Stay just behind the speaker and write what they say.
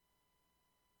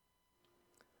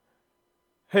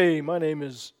Hey, my name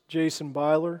is Jason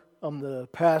Byler. I'm the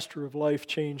pastor of Life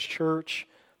Change Church.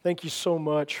 Thank you so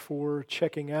much for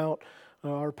checking out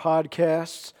our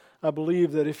podcasts. I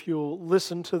believe that if you'll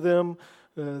listen to them,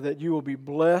 that you will be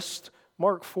blessed.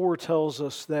 Mark 4 tells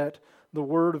us that the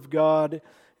Word of God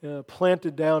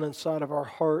planted down inside of our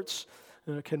hearts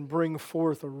can bring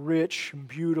forth a rich,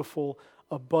 beautiful,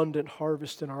 abundant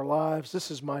harvest in our lives.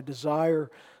 This is my desire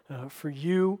for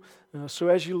you. So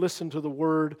as you listen to the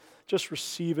Word, just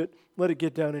receive it. Let it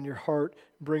get down in your heart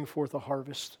and bring forth a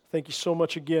harvest. Thank you so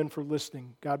much again for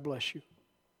listening. God bless you.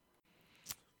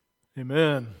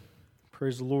 Amen.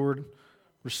 Praise the Lord.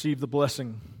 Receive the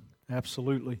blessing.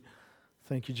 Absolutely.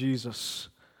 Thank you, Jesus.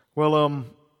 Well,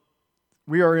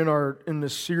 we are in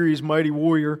this series, Mighty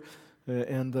Warrior,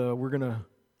 and we're gonna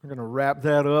wrap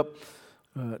that up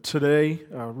today.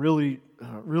 Really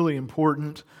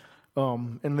important.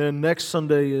 And then next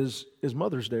Sunday is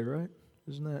Mother's Day, right?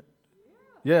 Isn't that?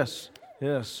 Yes.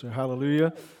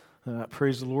 Hallelujah.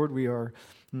 Praise the Lord. We are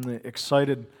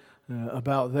excited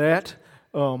about that.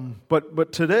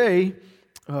 But today,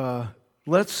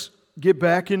 let's get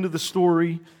back into the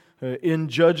story in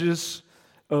Judges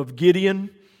of Gideon,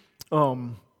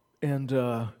 and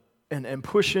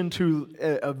push into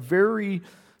a very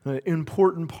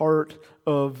important part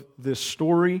of this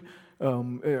story,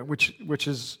 which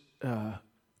is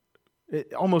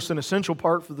almost an essential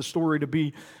part for the story to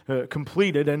be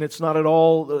completed, and it's not at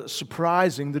all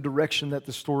surprising the direction that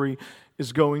the story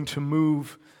is going to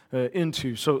move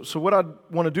into. So what I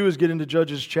want to do is get into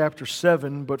Judges chapter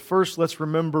 7, but first let's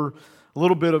remember a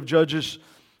little bit of Judges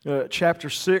chapter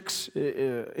 6.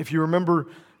 If you remember,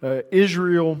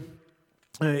 Israel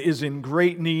is in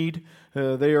great need.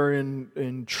 They are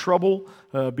in trouble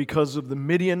because of the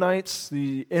Midianites.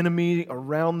 The enemy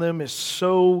around them is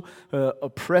so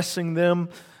oppressing them,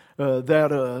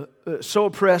 so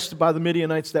oppressed by the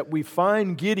Midianites that we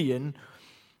find Gideon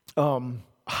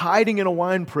hiding in a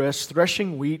winepress,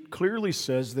 threshing wheat, clearly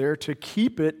says there, to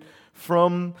keep it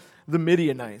from the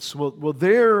Midianites. Well,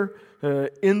 there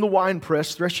in the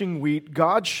winepress, threshing wheat,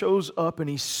 God shows up and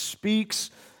He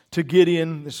speaks to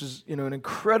Gideon. This is, an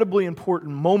incredibly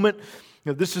important moment.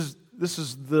 This is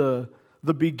the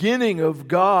beginning of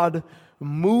God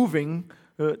moving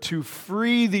to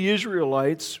free the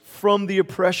Israelites from the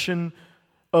oppression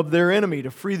of their enemy,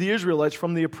 to free the Israelites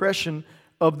from the oppression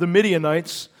of the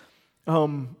Midianites.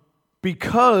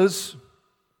 Because,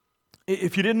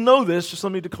 if you didn't know this, just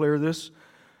let me declare this,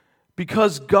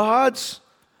 because God's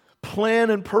plan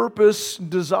and purpose,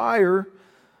 desire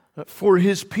for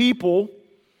His people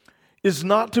is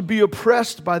not to be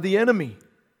oppressed by the enemy.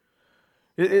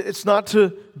 It's not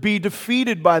to be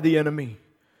defeated by the enemy.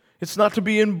 It's not to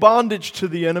be in bondage to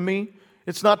the enemy.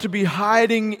 It's not to be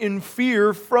hiding in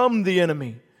fear from the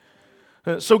enemy.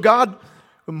 So God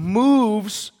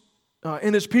moves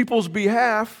in His people's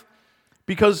behalf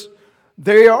because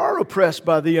they are oppressed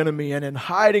by the enemy and in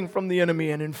hiding from the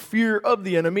enemy and in fear of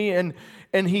the enemy. And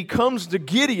He comes to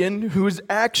Gideon, who is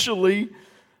actually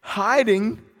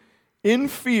hiding in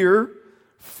fear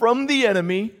from the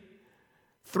enemy,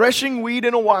 threshing wheat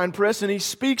in a winepress, and He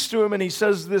speaks to him and He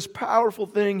says this powerful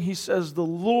thing. He says, "The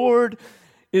Lord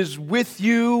is with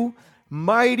you,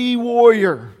 mighty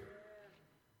warrior."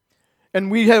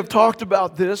 And we have talked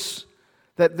about this,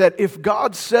 that if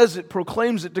God says it,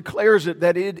 proclaims it, declares it,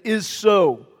 that it is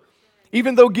so.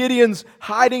 Even though Gideon's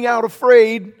hiding out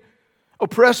afraid,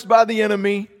 oppressed by the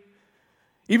enemy,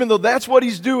 even though that's what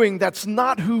he's doing, that's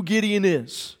not who Gideon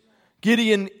is.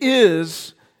 Gideon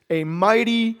is a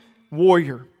mighty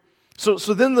warrior. So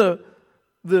then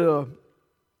the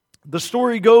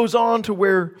story goes on to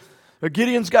where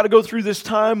Gideon's got to go through this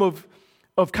time of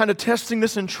kind of testing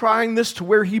this and trying this to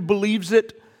where he believes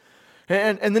it.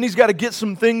 And then he's got to get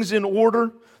some things in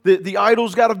order. The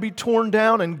idol's got to be torn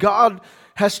down, and God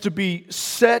has to be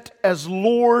set as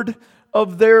Lord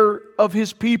of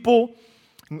His people.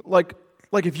 Like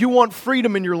if you want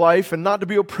freedom in your life and not to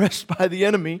be oppressed by the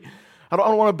enemy, I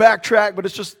don't want to backtrack, but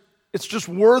it's just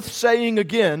worth saying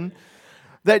again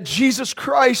that Jesus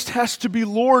Christ has to be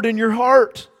Lord in your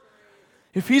heart.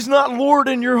 If He's not Lord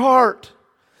in your heart,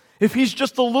 if He's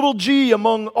just a little g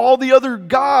among all the other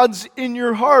gods in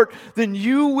your heart, then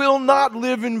you will not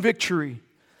live in victory.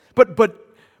 But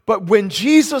when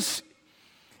Jesus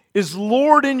is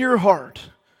Lord in your heart,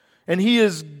 and He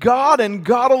is God and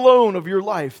God alone of your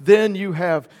life, then you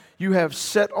have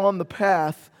set on the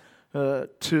path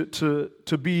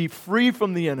to be free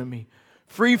from the enemy,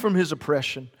 free from his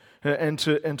oppression, and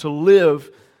to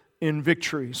live in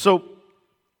victory. So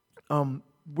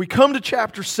we come to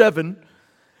chapter 7,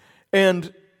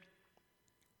 and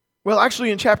Well, actually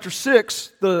in chapter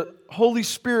 6, the Holy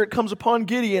Spirit comes upon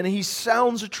Gideon and he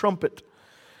sounds a trumpet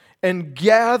and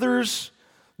gathers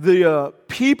the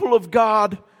people of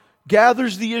God,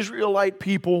 gathers the Israelite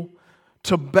people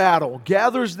to battle,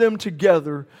 gathers them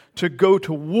together to go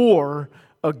to war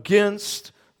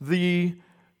against the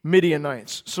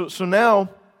Midianites. So now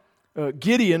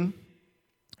Gideon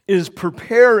is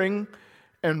preparing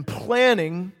and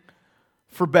planning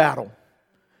for battle.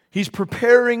 He's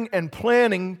preparing and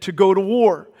planning to go to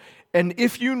war. And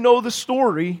if you know the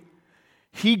story,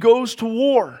 he goes to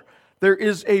war. There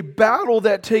is a battle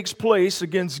that takes place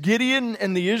against Gideon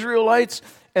and the Israelites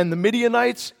and the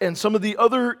Midianites and some of the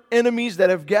other enemies that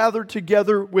have gathered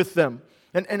together with them.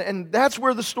 And that's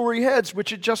where the story heads,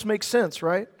 which it just makes sense,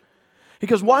 right?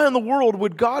 Because why in the world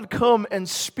would God come and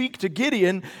speak to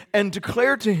Gideon and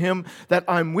declare to him that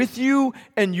I'm with you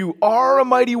and you are a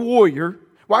mighty warrior?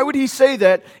 Why would he say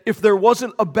that if there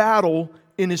wasn't a battle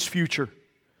in his future?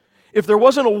 If there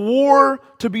wasn't a war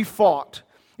to be fought,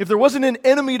 if there wasn't an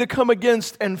enemy to come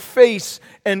against and face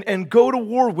and go to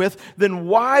war with, then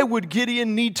why would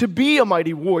Gideon need to be a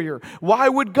mighty warrior? Why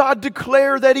would God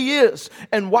declare that he is?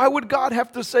 And why would God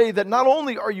have to say that not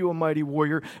only are you a mighty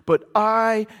warrior, but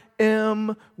I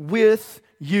am with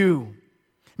you?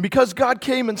 Because God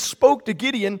came and spoke to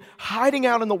Gideon, hiding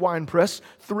out in the winepress,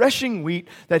 threshing wheat,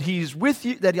 that he's with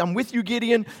you, that I'm with you,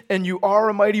 Gideon, and you are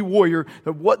a mighty warrior.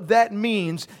 That what that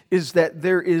means is that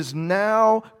there is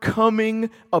now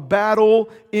coming a battle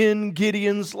in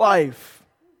Gideon's life.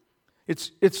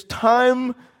 It's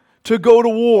time to go to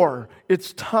war.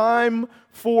 It's time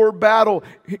for battle.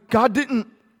 God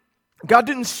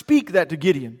didn't speak that to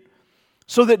Gideon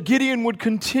so that Gideon would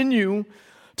continue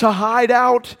to hide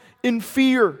out in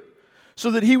fear,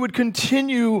 so that he would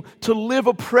continue to live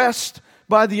oppressed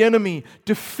by the enemy,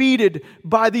 defeated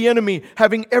by the enemy,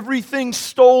 having everything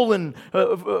stolen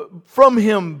from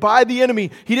him by the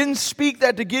enemy. He didn't speak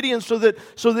that to Gideon so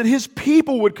that his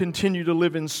people would continue to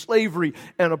live in slavery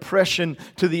and oppression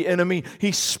to the enemy.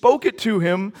 He spoke it to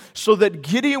him so that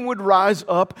Gideon would rise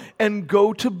up and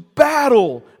go to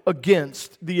battle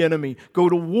against the enemy, go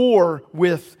to war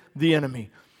with the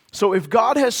enemy. So if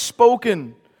God has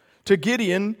spoken to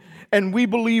Gideon, and we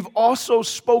believe also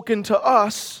spoken to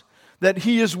us, that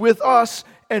he is with us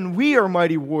and we are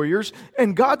mighty warriors,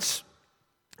 and God's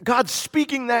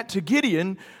speaking that to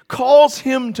Gideon, calls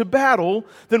him to battle,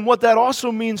 then what that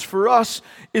also means for us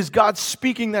is God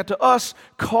speaking that to us,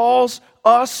 calls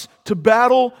us to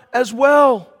battle as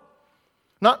well.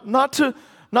 Not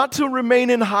to remain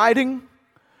in hiding,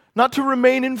 not to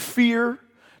remain in fear,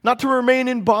 not to remain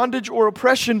in bondage or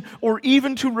oppression, or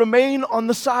even to remain on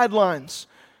the sidelines.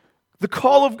 The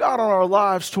call of God on our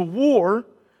lives to war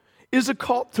is a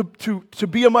call to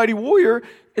be a mighty warrior,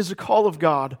 is a call of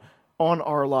God on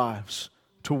our lives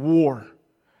to war.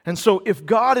 And so if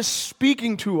God is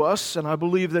speaking to us, and I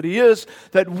believe that he is,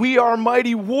 that we are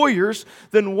mighty warriors,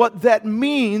 then what that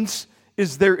means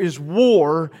is there is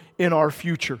war in our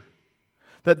future.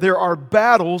 That there are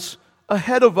battles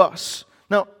ahead of us.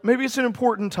 Now, maybe it's an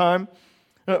important time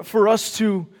for us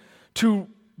to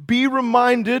be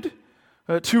reminded,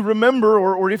 to remember,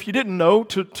 or if you didn't know,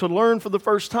 to learn for the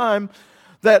first time,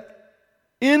 that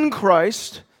in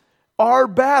Christ, our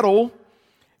battle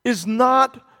is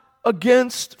not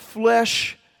against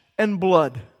flesh and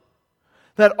blood.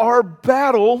 That our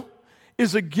battle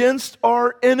is against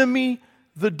our enemy,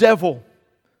 the devil.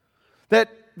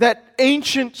 That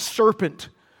ancient serpent,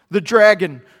 the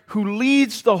dragon, who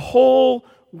leads the whole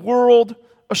world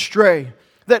astray.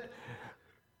 That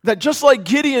just like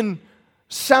Gideon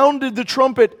sounded the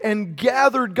trumpet and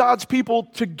gathered God's people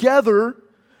together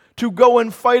to go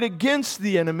and fight against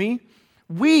the enemy,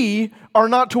 we are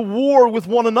not to war with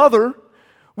one another.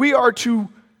 We are to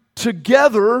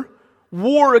together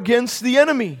war against the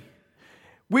enemy.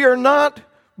 We are not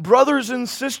brothers and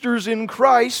sisters in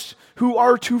Christ who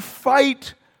are to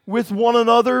fight with one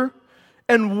another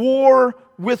and war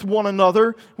with one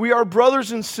another. We are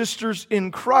brothers and sisters in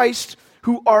Christ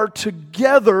who are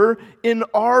together in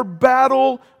our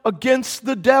battle against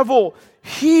the devil.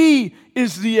 He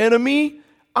is the enemy,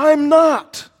 I'm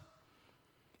not.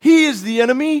 He is the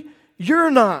enemy, you're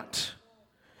not.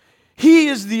 He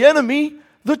is the enemy,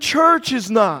 the church is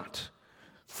not.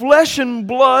 Flesh and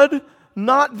blood,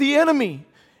 not the enemy.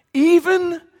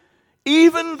 Even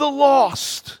the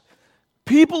lost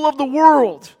people of the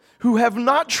world who have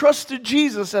not trusted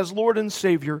Jesus as Lord and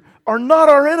Savior are not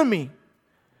our enemy.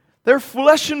 They're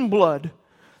flesh and blood.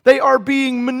 They are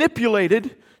being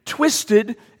manipulated,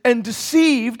 twisted, and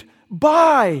deceived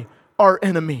by our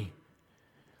enemy.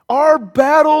 Our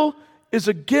battle is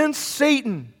against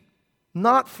Satan,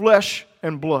 not flesh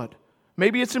and blood.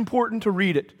 Maybe it's important to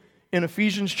read it in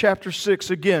Ephesians chapter 6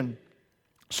 again,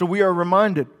 so we are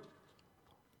reminded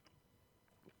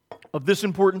of this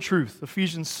important truth.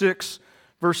 Ephesians 6,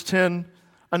 verse 10.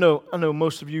 I know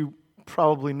most of you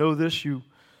probably know this. You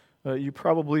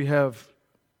probably have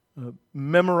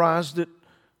memorized it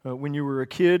when you were a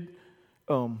kid.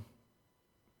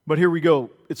 But here we go.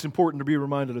 It's important to be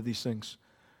reminded of these things.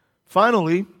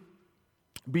 Finally,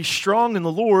 be strong in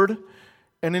the Lord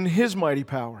and in His mighty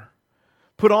power.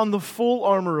 Put on the full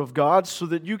armor of God so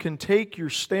that you can take your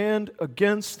stand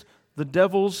against the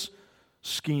devil's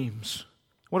schemes.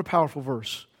 What a powerful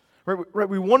verse. Right?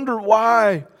 We wonder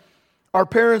why our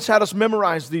parents had us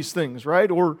memorize these things, right?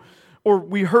 Or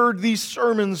we heard these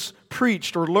sermons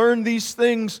preached or learned these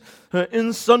things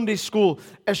in Sunday school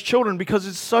as children, because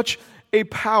it's such a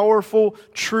powerful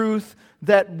truth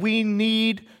that we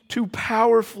need to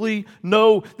powerfully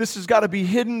know. This has got to be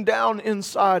hidden down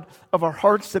inside of our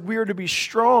hearts, that we are to be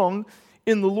strong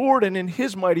in the Lord and in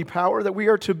His mighty power, that we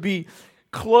are to be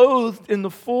clothed in the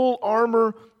full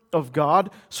armor of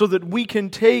God so that we can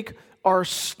take our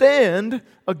stand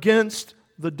against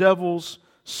the devil's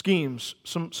schemes.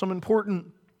 Some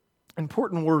important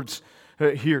words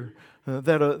here.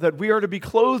 That we are to be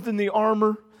clothed in the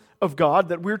armor of God,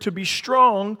 that we're to be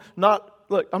strong,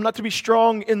 I'm not to be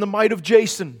strong in the might of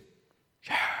Jason.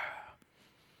 Yeah.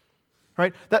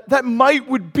 Right? That might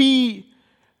would be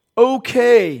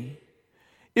okay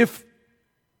if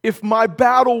my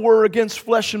battle were against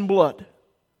flesh and blood.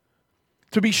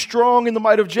 To be strong in the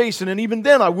might of Jason, and even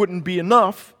then I wouldn't be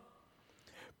enough.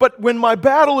 But when my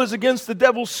battle is against the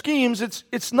devil's schemes,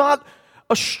 it's not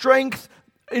a strength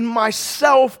in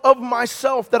myself, of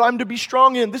myself, that I'm to be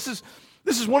strong in. This is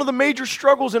one of the major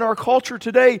struggles in our culture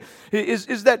today,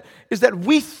 is that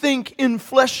we think in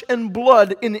flesh and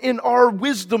blood, in our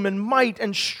wisdom and might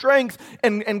and strength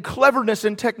and cleverness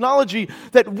and technology,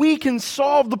 that we can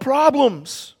solve the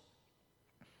problems.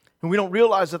 And we don't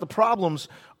realize that the problems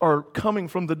are coming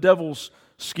from the devil's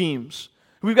schemes.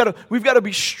 We've got to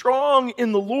be strong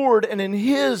in the Lord and in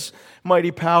His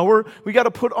mighty power. We've got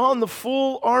to put on the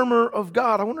full armor of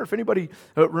God. I wonder if anybody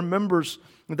remembers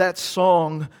that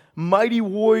song, Mighty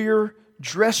Warrior,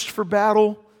 Dressed for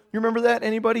Battle. You remember that?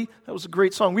 Anybody? That was a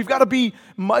great song. We've got to be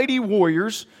mighty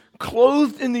warriors,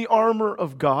 clothed in the armor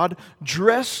of God,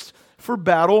 dressed for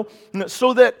battle,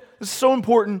 so that, this is so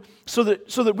important, so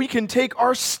that we can take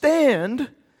our stand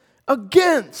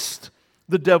against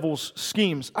the devil's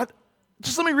schemes.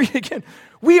 Just let me read it again.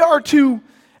 We are to,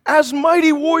 as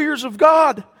mighty warriors of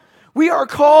God, we are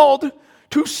called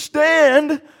to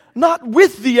stand not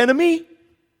with the enemy,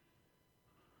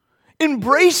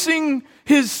 embracing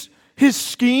his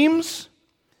schemes,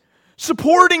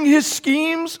 supporting his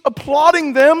schemes,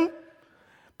 applauding them,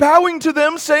 bowing to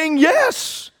them, saying,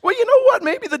 yes, well, you know what?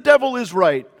 Maybe the devil is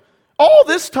right. All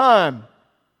this time,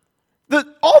 the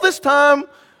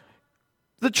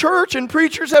church and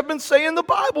preachers have been saying the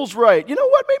Bible's right. You know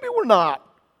what? Maybe we're not.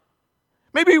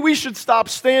 Maybe we should stop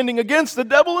standing against the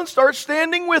devil and start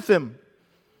standing with him.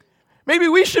 Maybe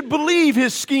we should believe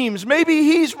his schemes. Maybe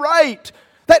he's right.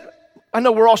 I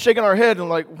know we're all shaking our head and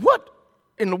like, what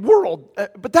in the world?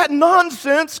 But that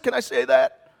nonsense, can I say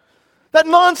that? That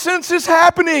nonsense is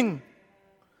happening.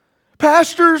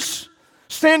 Pastors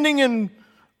standing in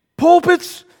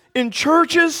pulpits, in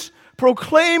churches,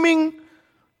 proclaiming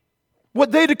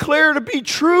what they declare to be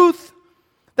truth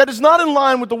that is not in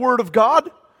line with the Word of God.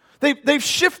 They've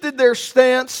shifted their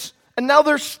stance, and now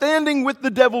they're standing with the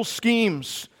devil's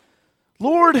schemes.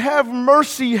 Lord, have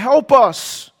mercy, help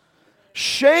us.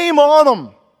 Shame on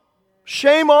them.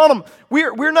 Shame on them.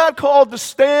 We're not called to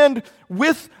stand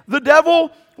with the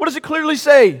devil. What does it clearly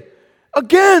say?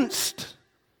 Against.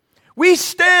 We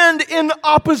stand in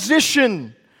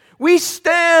opposition. We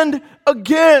stand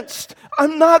against.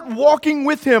 I'm not walking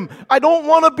with him. I don't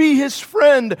want to be his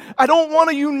friend. I don't want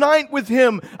to unite with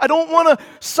him. I don't want to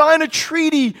sign a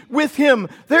treaty with him.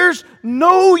 There's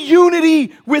no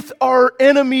unity with our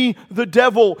enemy, the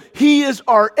devil. He is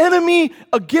our enemy.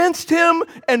 Against him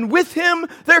and with him,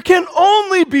 there can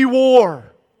only be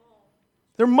war.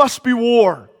 There must be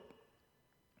war.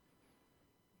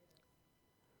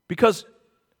 Because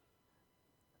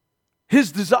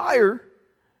his desire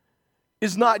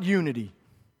is not unity.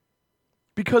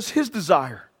 Because his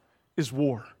desire is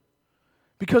war.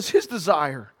 Because his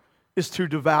desire is to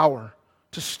devour,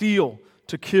 to steal,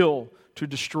 to kill, to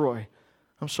destroy.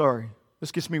 I'm sorry,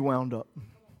 this gets me wound up.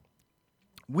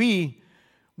 We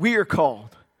are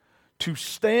called to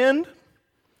stand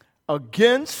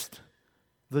against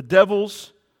the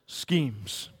devil's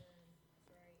schemes.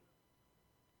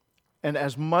 And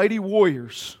as mighty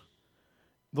warriors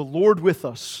the Lord with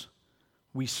us,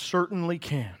 we certainly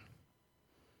can.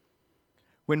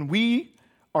 When we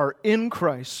are in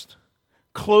Christ,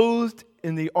 clothed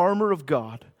in the armor of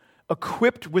God,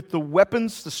 equipped with the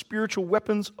weapons, the spiritual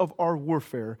weapons of our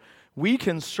warfare, we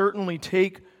can certainly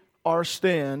take our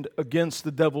stand against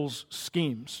the devil's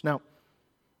schemes. Now,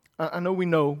 I know we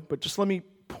know, but just let me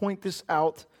point this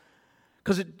out,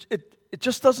 because it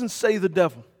just doesn't say the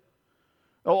devil.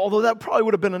 Although that probably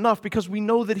would have been enough, because we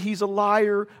know that he's a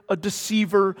liar, a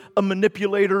deceiver, a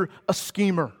manipulator, a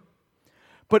schemer.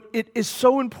 But it is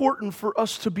so important for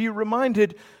us to be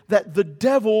reminded that the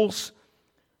devil's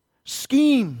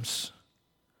schemes,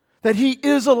 that he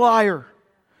is a liar,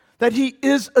 that he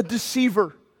is a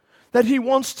deceiver, that he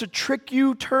wants to trick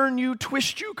you, turn you,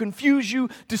 twist you, confuse you,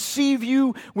 deceive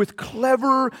you with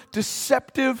clever,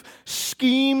 deceptive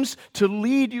schemes to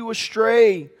lead you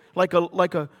astray, like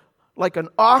an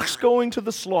ox going to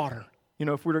the slaughter. You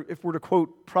know, if we're to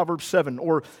quote Proverbs 7,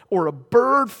 or a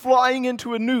bird flying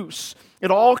into a noose.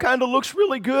 It all kind of looks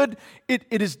really good. It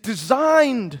is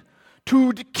designed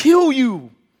to kill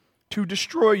you, to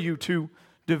destroy you, to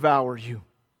devour you.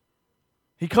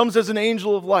 He comes as an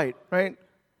angel of light, right?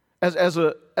 As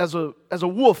a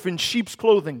wolf in sheep's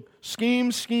clothing.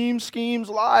 Schemes, schemes, schemes,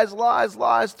 lies, lies,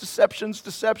 lies, deceptions,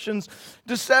 deceptions,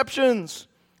 deceptions.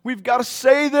 We've got to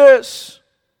say this.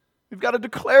 We've got to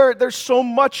declare it. There's so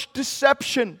much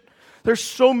deception. There's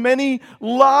so many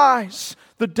lies.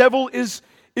 The devil is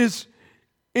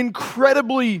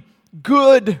incredibly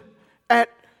good at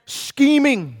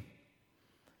scheming.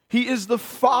 He is the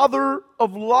father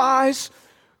of lies.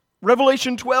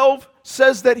 Revelation 12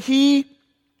 says that he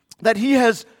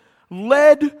has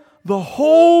led the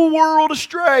whole world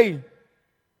astray.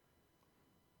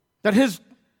 That his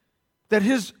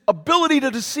ability to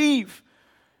deceive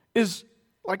is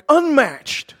like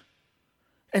unmatched.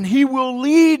 And he will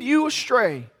lead you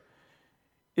astray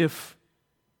if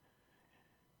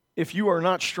you are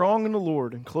not strong in the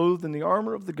Lord and clothed in the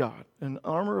armor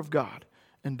of God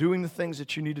and doing the things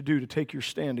that you need to do to take your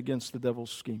stand against the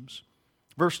devil's schemes.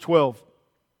 Verse 12.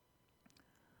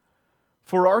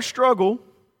 For our struggle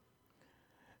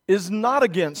is not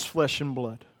against flesh and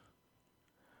blood,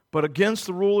 but against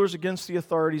the rulers, against the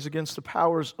authorities, against the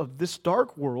powers of this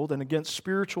dark world, and against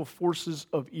spiritual forces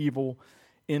of evil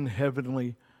in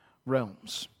heavenly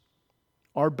realms.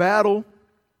 Our battle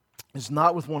is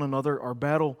not with one another. Our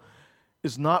battle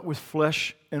is not with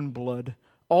flesh and blood.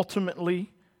 Ultimately,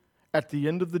 at the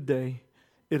end of the day,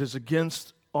 it is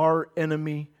against our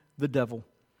enemy, the devil.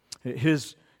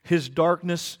 His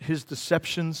darkness, his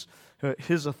deceptions,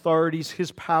 his authorities,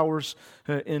 his powers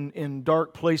in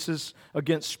dark places,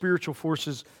 against spiritual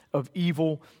forces of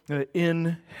evil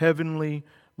in heavenly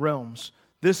realms.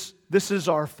 This is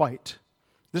our fight.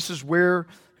 This is where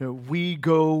we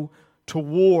go to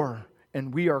war,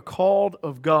 and we are called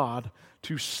of God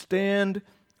to stand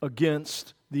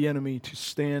against the enemy, to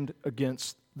stand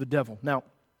against the devil. Now,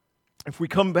 if we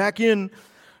come back in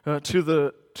to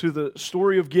the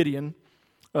story of Gideon,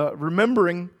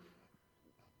 remembering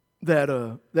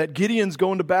that Gideon's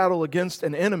going to battle against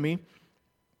an enemy,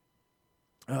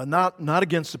 not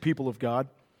against the people of God,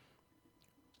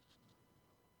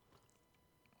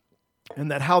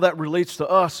 and that how that relates to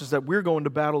us is that we're going to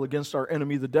battle against our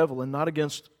enemy, the devil, and not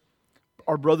against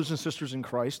our brothers and sisters in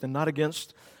Christ, and not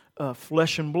against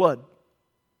flesh and blood.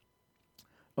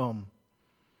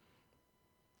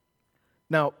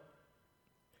 Now,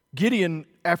 Gideon,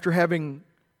 after having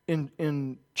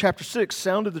in chapter 6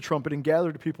 sounded the trumpet and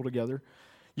gathered the people together,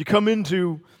 you come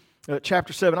into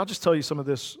chapter 7. I'll just tell you some of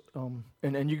this,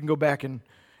 and you can go back and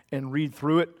read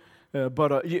through it.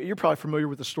 But you're probably familiar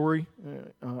with the story.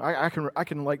 I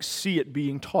can like see it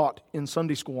being taught in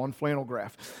Sunday school on flannel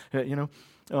graph.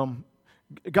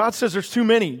 God says there's too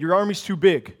many. Your army's too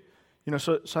big.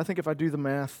 So I think if I do the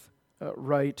math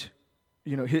right,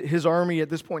 his army at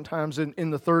this point in time is in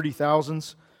the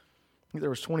 30,000s. I think there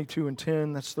was 22 and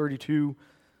 10. That's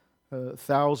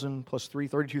 32,000 plus 3,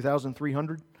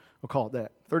 32,300. We'll call it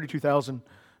that.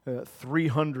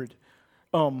 32,300.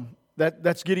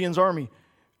 That's Gideon's army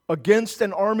against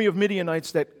an army of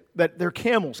Midianites that their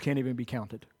camels can't even be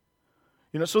counted.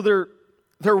 So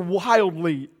they're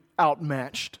wildly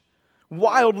outmatched,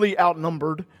 wildly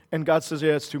outnumbered, and God says,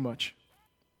 yeah, it's too much.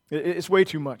 It's way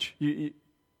too much. We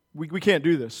can't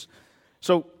do this.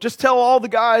 So just tell all the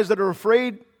guys that are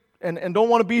afraid and don't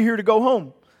want to be here to go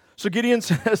home. So Gideon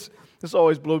says, this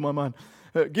always blows my mind.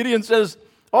 Gideon says,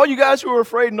 all you guys who are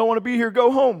afraid and don't want to be here,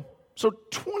 go home. So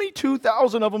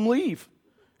 22,000 of them leave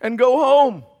and go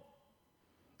home.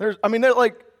 They're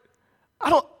like, I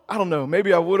don't know.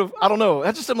 Maybe I would have. I don't know.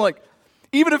 That's just, I'm like,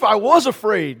 even if I was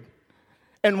afraid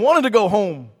and wanted to go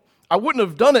home. I wouldn't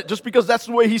have done it just because that's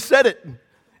the way he said it.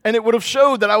 And it would have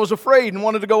showed that I was afraid and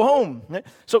wanted to go home.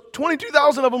 So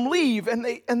 22,000 of them leave, and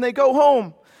they go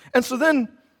home. And so then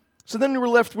we were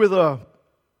left with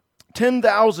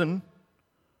 10,000.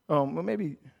 Well,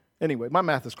 maybe, anyway, my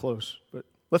math is close, but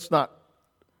let's not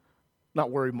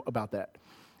worry about that.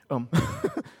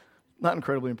 Not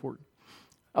incredibly important.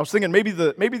 I was thinking maybe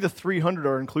the 300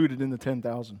 are included in the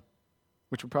 10,000,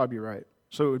 which would probably be right.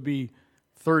 So it would be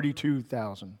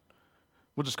 32,000.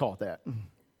 We'll just call it that.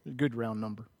 A good round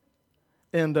number.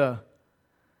 And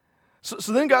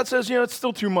so then God says, it's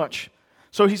still too much.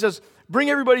 So he says, bring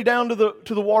everybody down to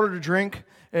the water to drink,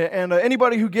 and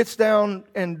anybody who gets down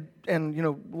and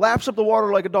laps up the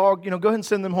water like a dog, go ahead and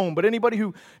send them home. But anybody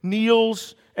who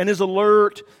kneels and is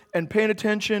alert and paying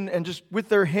attention and just with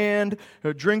their hand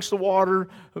drinks the water,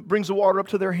 brings the water up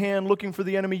to their hand looking for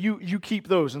the enemy, you keep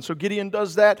those. And so Gideon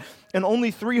does that, and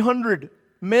only 300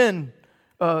 men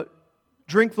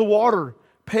drink the water,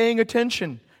 paying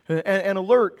attention and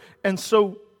alert. And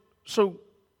so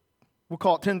we'll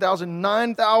call it 10,000,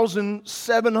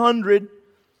 9,700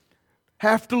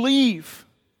 have to leave.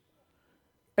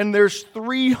 And there's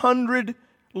 300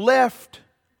 left.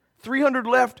 300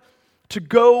 left to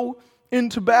go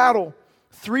into battle.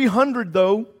 300,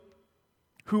 though,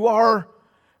 who are,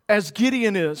 as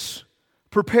Gideon is,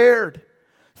 prepared.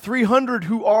 300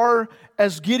 who are,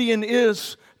 as Gideon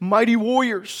is, mighty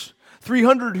warriors.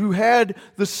 300 who had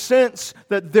the sense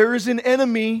that there is an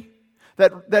enemy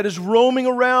that is roaming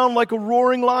around like a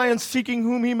roaring lion seeking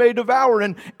whom he may devour,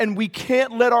 and we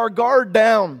can't let our guard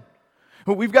down.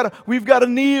 We've got to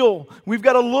kneel. We've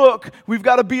got to look. We've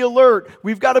got to be alert.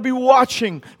 We've got to be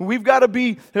watching. We've got to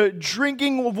be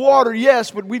drinking of water,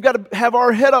 yes, but we've got to have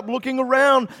our head up looking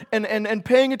around and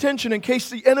paying attention in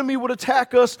case the enemy would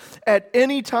attack us at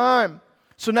any time.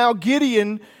 So now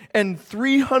Gideon and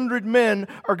 300 men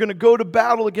are going to go to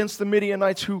battle against the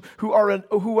Midianites who are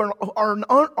an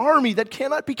army that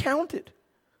cannot be counted.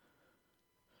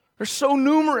 They're so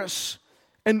numerous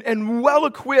and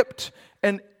well-equipped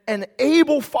and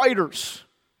able fighters.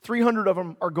 300 of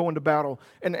them are going to battle.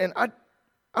 And I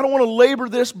don't want to labor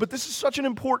this, but this is such an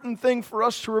important thing for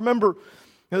us to remember,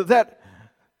 that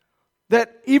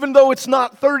even though it's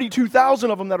not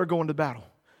 32,000 of them that are going to battle,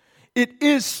 it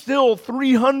is still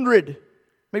 300.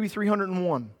 Maybe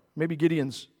 301. Maybe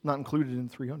Gideon's not included in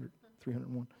 300.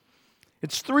 301.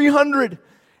 It's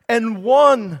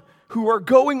 301 who are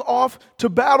going off to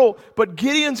battle, but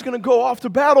Gideon's going to go off to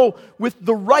battle with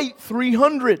the right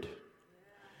 300.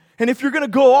 And if you're going to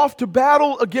go off to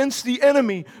battle against the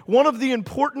enemy, one of the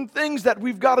important things that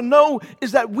we've got to know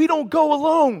is that we don't go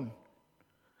alone.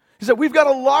 Is that we've got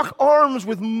to lock arms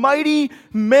with mighty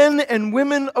men and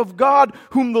women of God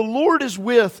whom the Lord is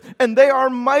with, and they are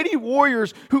mighty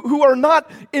warriors who are not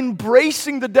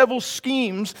embracing the devil's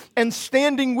schemes and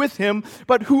standing with him,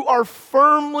 but who are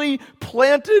firmly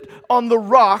planted on the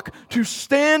rock to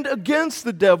stand against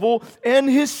the devil and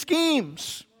his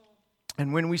schemes.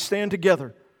 And when we stand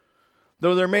together,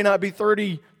 though there may not be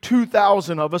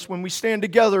 32,000 of us, when we stand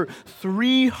together,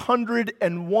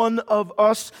 301 of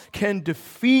us can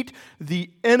defeat the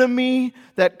enemy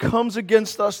that comes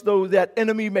against us, though that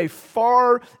enemy may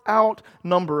far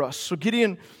outnumber us. So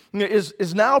Gideon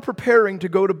is now preparing to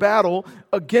go to battle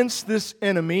against this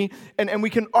enemy, and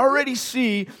we can already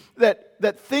see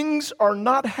that things are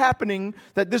not happening,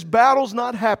 that this battle's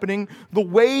not happening the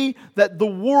way that the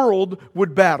world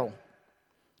would battle.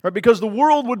 Right, because the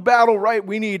world would battle, right?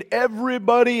 We need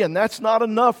everybody, and that's not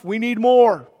enough. We need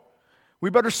more. We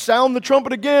better sound the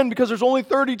trumpet again because there's only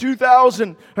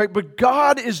 32,000. Right? But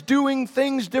God is doing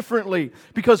things differently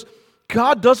because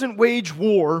God doesn't wage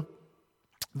war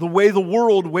the way the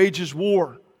world wages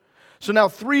war. So now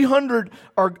 300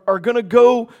 are going to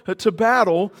go to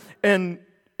battle, and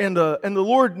the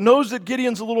Lord knows that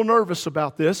Gideon's a little nervous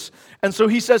about this. And so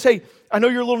he says, hey, I know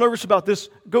you're a little nervous about this.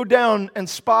 Go down and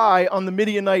spy on the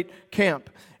Midianite camp.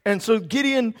 And so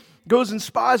Gideon goes and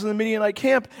spies on the Midianite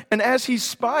camp. And as he's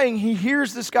spying, he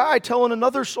hears this guy telling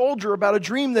another soldier about a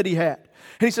dream that he had.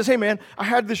 And he says, hey man, I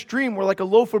had this dream where like a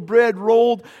loaf of bread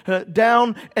rolled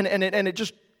down and it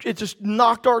just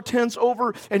knocked our tents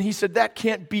over. And he said, that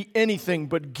can't be anything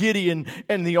but Gideon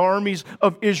and the armies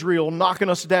of Israel knocking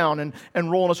us down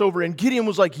and rolling us over. And Gideon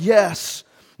was like, yes.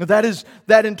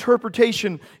 That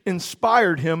interpretation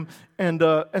inspired him. And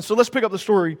so let's pick up the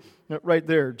story right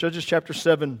there. Judges chapter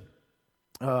 7.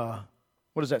 What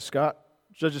is that, Scott?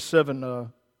 Judges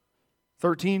 7,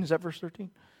 13. Is that verse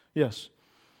 13? Yes.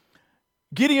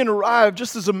 Gideon arrived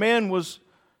just as a man was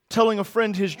telling a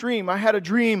friend his dream. I had a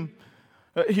dream,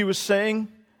 he was saying,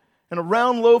 and a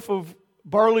round loaf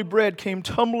barley bread came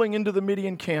tumbling into the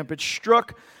Midian camp. It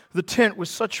struck the tent with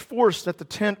such force that the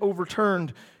tent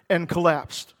overturned and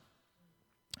collapsed.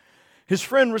 His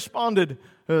friend responded,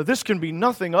 "This can be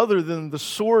nothing other than the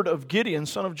sword of Gideon,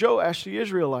 son of Joash the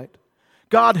Israelite.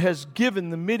 God has given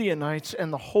the Midianites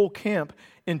and the whole camp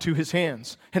into his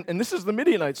hands." And this is the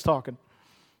Midianites talking.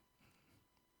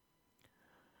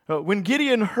 When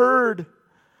Gideon heard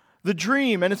the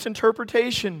dream and its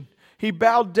interpretation, he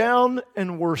bowed down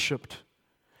and worshiped.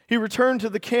 He returned to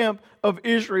the camp of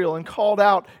Israel and called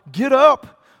out, "Get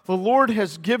up! The Lord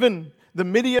has given the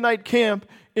Midianite camp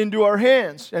into our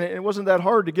hands." And it wasn't that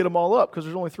hard to get them all up because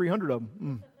there's only 300 of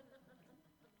them.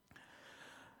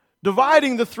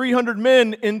 Dividing the 300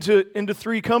 men into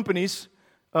three companies,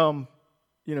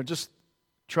 just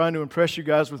trying to impress you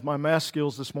guys with my math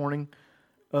skills this morning,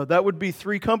 that would be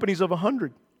three companies of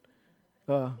 100.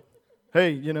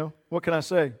 Hey, what can I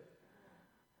say?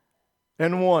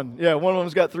 And one. Yeah, one of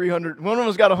them's got 300. One of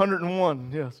them's got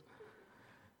 101. Yes.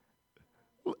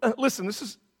 Listen,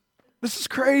 this is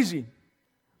crazy.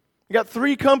 You got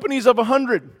three companies of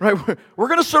 100, right? We're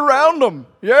going to surround them.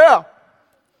 Yeah.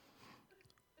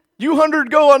 You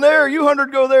 100 go on there, you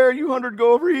 100 go there, you 100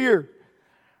 go over here.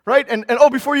 Right? And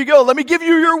before you go, let me give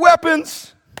you your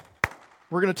weapons.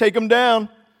 We're going to take them down.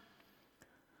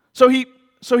 So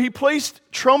he placed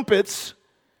trumpets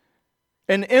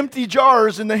and empty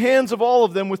jars in the hands of all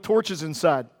of them with torches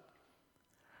inside.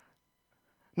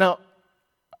 Now,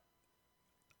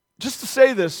 just to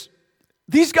say this,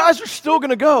 these guys are still going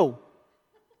to go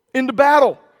into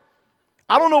battle.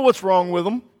 I don't know what's wrong with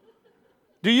them.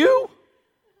 Do you?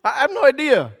 I have no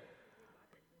idea.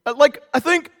 I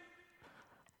think,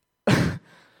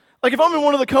 if I'm in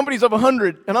one of the companies of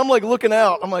 100 and I'm looking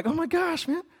out, I'm like, oh my gosh,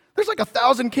 man, there's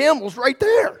 1,000 camels right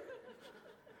there.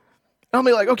 I'll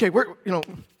be like, okay, where,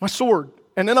 my sword.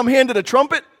 And then I'm handed a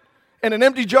trumpet and an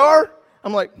empty jar.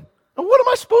 I'm like, oh, what am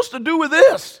I supposed to do with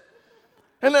this?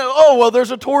 And then,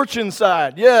 there's a torch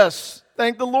inside. Yes,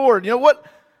 thank the Lord. You know what?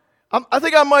 I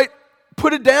think I might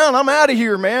put it down. I'm out of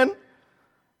here, man.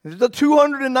 The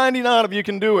 299 of you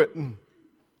can do it.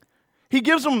 He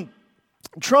gives them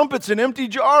trumpets and empty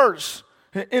jars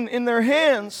in their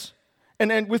hands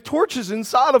and with torches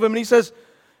inside of them. And he says,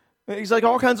 he's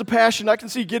all kinds of passion. I can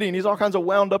see Gideon. He's all kinds of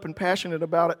wound up and passionate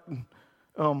about it.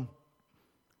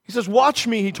 He says, "Watch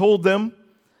me," he told them.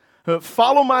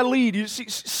 "Follow my lead." You see,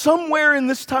 somewhere in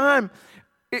this time,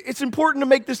 it's important to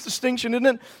make this distinction,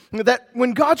 isn't it? That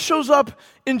when God shows up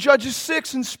in Judges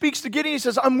 6 and speaks to Gideon, he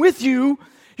says, "I'm with you.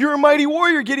 You're a mighty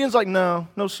warrior." Gideon's like, no,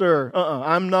 sir.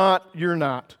 I'm not. You're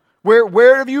not.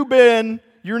 Where have you been?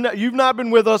 You've not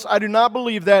been with us. I do not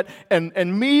believe that.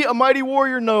 And me, a mighty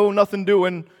warrior, no, nothing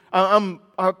doing.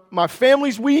 My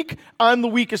family's weak. I'm the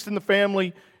weakest in the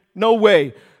family. No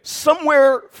way.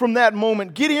 Somewhere from that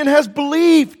moment, Gideon has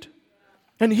believed.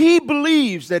 And he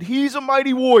believes that he's a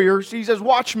mighty warrior. So he says,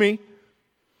 "Watch me."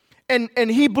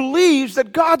 And he believes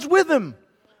that God's with him.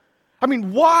 I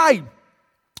mean, why?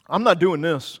 I'm not doing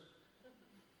this.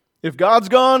 If God's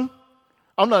gone,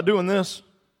 I'm not doing this.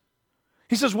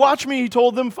 He says, "Watch me," he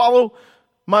told them, "follow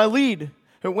my lead.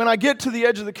 And when I get to the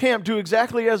edge of the camp, do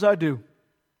exactly as I do.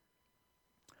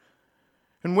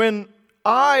 And when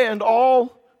I and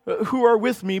all who are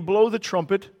with me blow the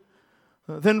trumpet,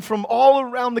 then from all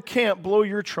around the camp blow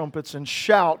your trumpets and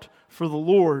shout for the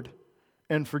Lord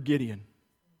and for Gideon."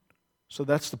 So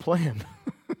that's the plan.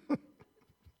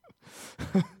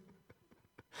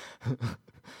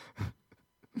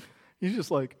 He's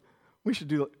just we should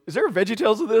do. Is there a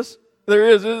VeggieTales of this? There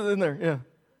is, isn't there? Yeah.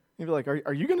 You'd be like,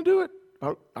 are you going to do it?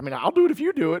 I'll do it if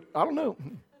you do it. I don't know.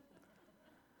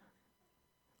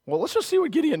 Well, let's just see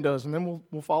what Gideon does, and then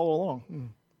we'll follow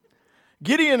along.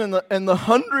 Gideon and the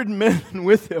 100 men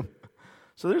with him,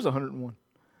 so there's 101,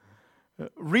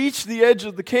 reached the edge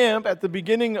of the camp at the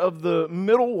beginning of the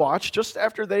middle watch, just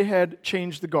after they had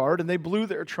changed the guard, and they blew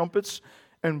their trumpets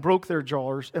and broke the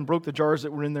jars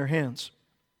that were in their hands.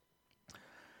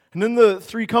 And then the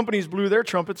three companies blew their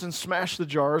trumpets and smashed the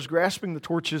jars, grasping the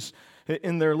torches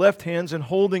in their left hands and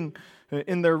holding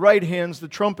in their right hands the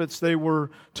trumpets they were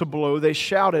to blow. They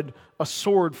shouted, "A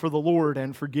sword for the Lord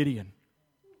and for Gideon."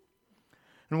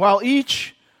 And while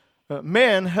each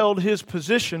man held his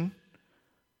position,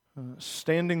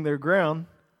 standing their ground,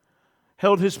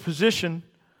 held his position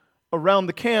around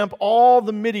the camp, all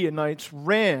the Midianites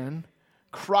ran,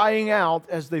 crying out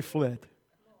as they fled.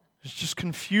 There's just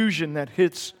confusion that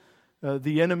hits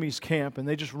the enemy's camp, and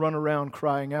they just run around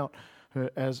crying out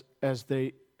as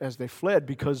they fled,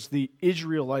 because the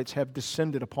Israelites have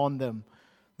descended upon them,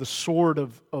 the sword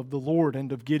of the Lord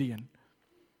and of Gideon.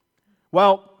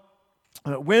 Well,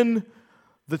 when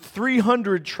the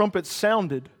 300 trumpets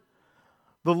sounded,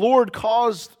 the Lord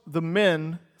caused the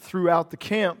men throughout the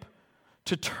camp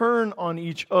to turn on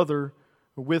each other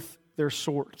with their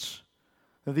swords.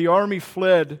 The army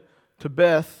fled to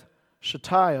Beth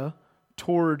Shattiah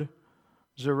toward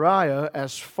Zeriah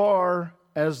as far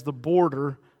as the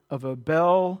border of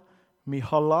Abel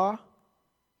Mihalah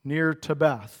near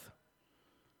Tabbath.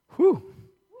 Whew.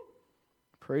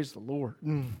 Praise the Lord.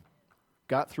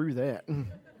 Got through that.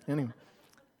 Anyway.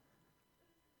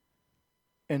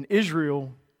 And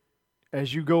Israel,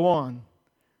 as you go on,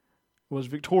 was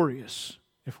victorious,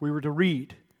 if we were to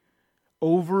read,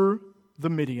 over the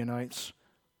Midianites,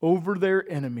 over their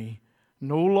enemy,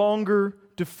 no longer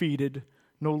defeated,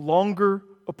 no longer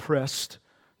oppressed,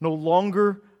 no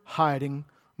longer hiding,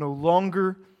 no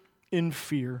longer in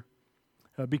fear,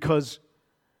 because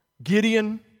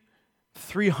Gideon,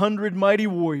 300 mighty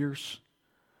warriors,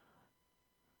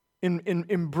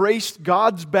 embraced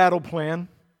God's battle plan,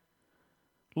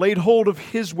 laid hold of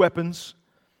His weapons,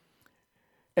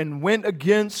 and went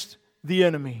against the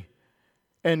enemy.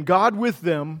 And God with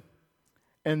them,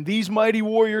 and these mighty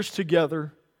warriors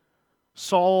together,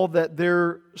 saw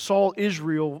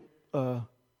Israel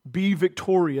be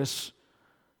victorious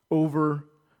over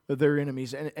their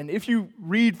enemies. And if you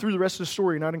read through the rest of the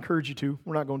story, and I'd encourage you to,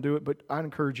 we're not going to do it, but I'd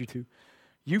encourage you to,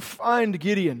 you find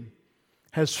Gideon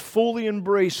has fully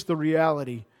embraced the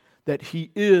reality that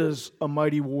he is a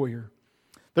mighty warrior.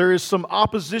 There is some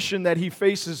opposition that he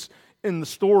faces in the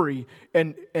story,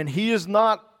 and he is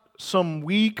not some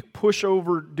weak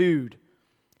pushover dude.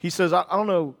 He says, I don't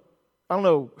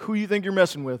know who you think you're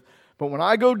messing with, but when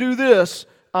I go do this,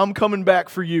 I'm coming back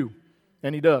for you.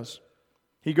 And he does.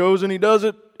 He goes and he does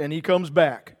it, and he comes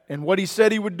back. And what he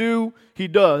said he would do, he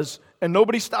does, and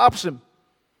nobody stops him.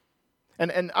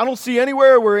 And I don't see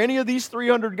anywhere where any of these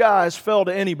 300 guys fell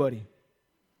to anybody.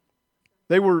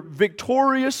 They were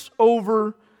victorious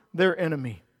over their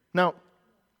enemy. Now,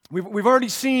 we've already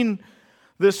seen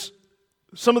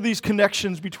some of these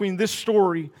connections between this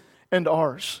story and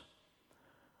ours.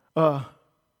 One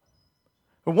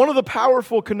of the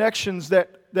powerful connections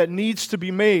that needs to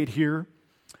be made here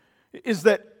is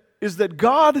that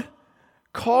God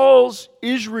calls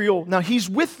Israel. Now He's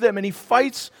with them and He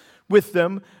fights with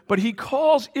them, but He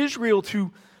calls Israel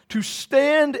to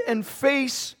stand and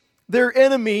face their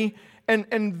enemy,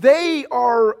 and they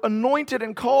are anointed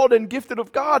and called and gifted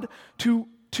of God to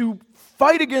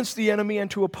fight against the enemy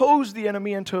and to oppose the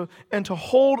enemy and to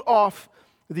hold off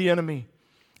the enemy.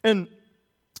 And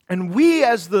we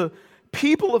as the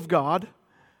people of God,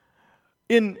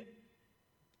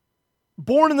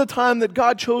 born in the time that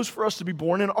God chose for us to be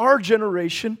born, in our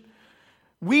generation,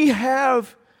 we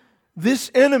have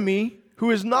this enemy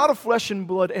who is not a flesh and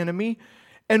blood enemy,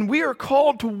 and we are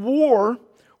called to war,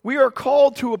 we are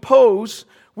called to oppose,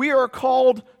 we are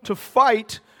called to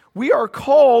fight, we are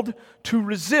called to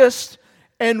resist,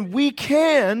 and we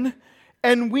can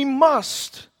and we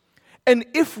must. And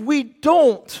if we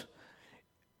don't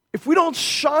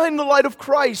shine the light of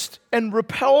Christ and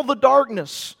repel the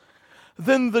darkness,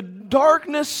 then the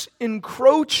darkness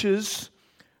encroaches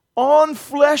on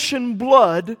flesh and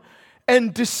blood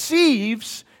and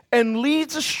deceives and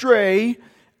leads astray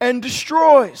and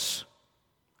destroys.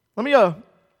 Let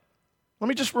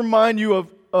me just remind you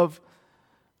of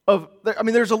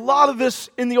there's a lot of this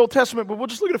in the Old Testament, but we'll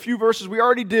just look at a few verses. We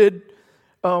already did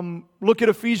look at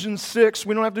Ephesians 6.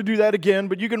 We don't have to do that again,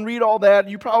 but you can read all that.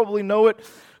 You probably know it.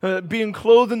 Being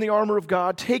clothed in the armor of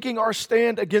God, taking our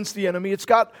stand against the enemy. It's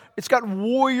got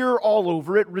warrior all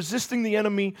over it, resisting the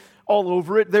enemy all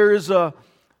over it. There is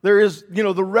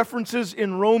the references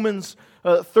in Romans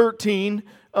 13.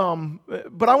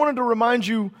 But I wanted to remind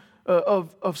you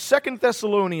of 2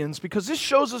 Thessalonians, because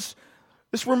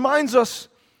this reminds us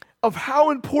of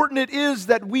how important it is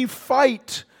that we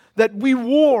fight, that we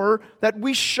war, that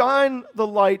we shine the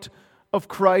light of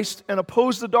Christ and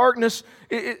oppose the darkness.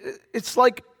 It's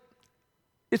like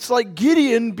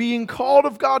Gideon being called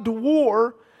of God to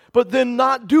war, but then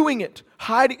not doing it,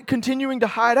 continuing to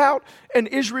hide out, and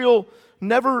Israel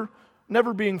never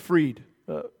being freed.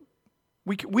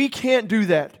 We can't do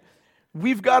that.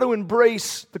 We've got to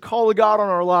embrace the call of God on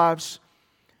our lives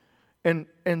and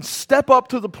step up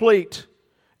to the plate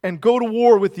and go to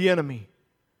war with the enemy.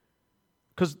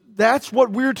 Because that's what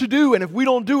we're to do, and if we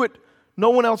don't do it, no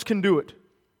one else can do it.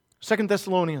 2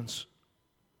 Thessalonians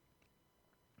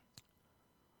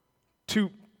 2,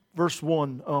 verse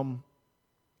 1,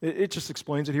 it just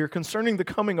explains it here. Concerning the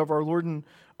coming of our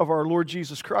Lord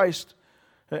Jesus Christ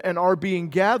and our being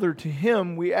gathered to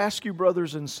Him, we ask you,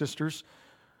 brothers and sisters,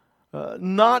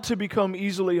 not to become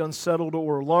easily unsettled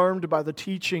or alarmed by the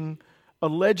teaching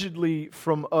allegedly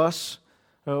from us,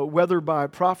 whether by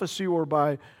prophecy or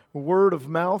by word of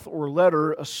mouth or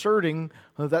letter, asserting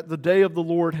that the day of the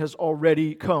Lord has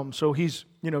already come. So he's,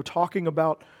 talking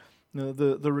about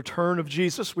the return of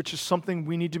Jesus, which is something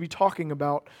we need to be talking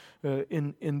about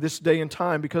in this day and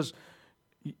time, because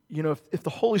if the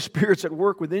Holy Spirit's at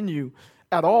work within you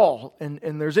at all,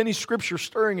 and there's any Scripture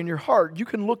stirring in your heart, you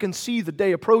can look and see the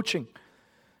day approaching,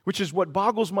 which is what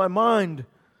boggles my mind.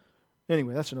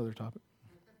 Anyway, that's another topic.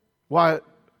 Why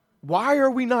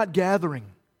are we not gathering?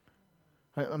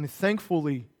 I mean,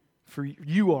 thankfully for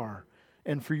you are,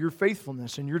 and for your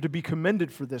faithfulness, and you're to be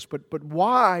commended for this. But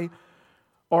why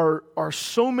are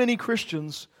so many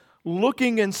Christians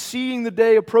looking and seeing the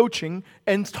day approaching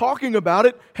and talking about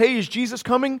it? Hey, is Jesus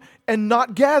coming? And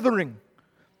not gathering.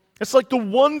 It's like the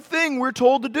one thing we're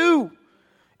told to do.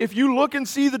 If you look and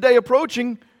see the day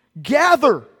approaching,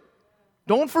 gather.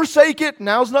 Don't forsake it.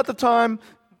 Now's not the time.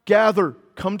 Gather.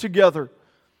 Come together.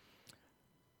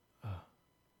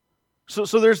 So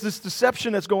there's this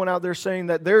deception that's going out there saying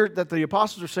that the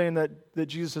apostles are saying that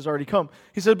Jesus has already come.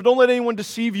 He said, but don't let anyone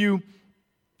deceive you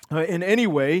in any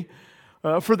way,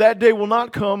 for that day will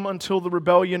not come until the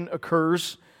rebellion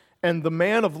occurs, and the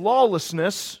man of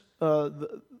lawlessness,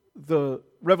 the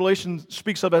Revelation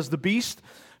speaks of as the beast,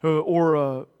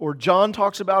 or John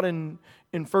talks about in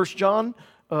 1 John,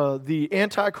 the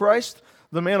Antichrist,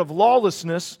 the man of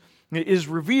lawlessness is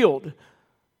revealed.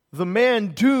 The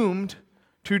man doomed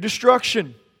to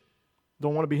destruction.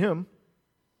 Don't want to be him.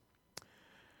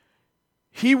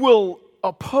 He will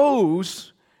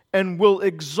oppose and will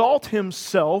exalt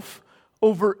himself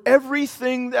over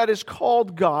everything that is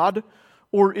called God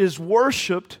or is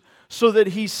worshipped, so that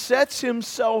he sets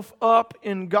himself up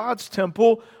in God's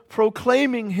temple,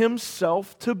 proclaiming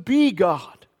himself to be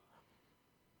God.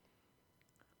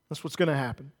 That's what's going to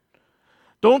happen.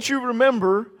 Don't you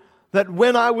remember that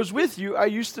when I was with you, I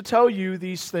used to tell you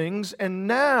these things, and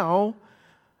now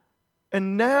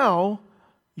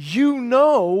you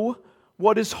know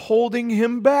what is holding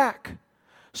him back,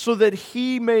 so that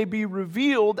he may be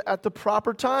revealed at the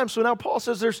proper time. So now Paul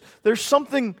says there's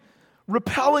something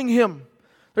repelling him.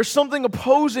 There's something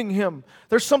opposing him.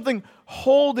 There's something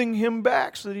holding him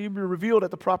back so that he be revealed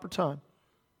at the proper time.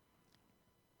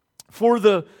 For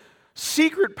the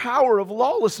secret power of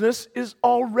lawlessness is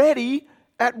already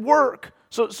at work.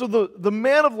 So the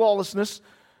man of lawlessness,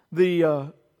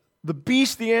 the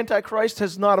beast, the Antichrist,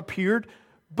 has not appeared,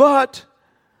 but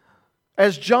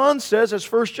as John says, as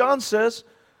 1 John says,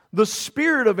 the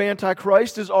spirit of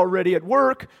Antichrist is already at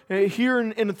work. Here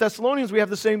in the Thessalonians, we have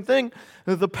the same thing.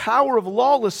 The power of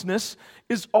lawlessness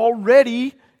is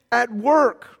already at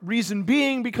work. Reason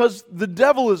being, because the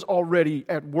devil is already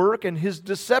at work, and his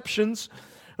deceptions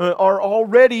are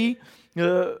already,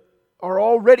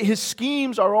 his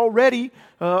schemes are already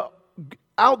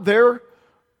out there,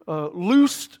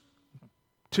 loosed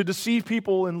to deceive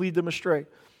people and lead them astray.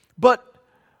 But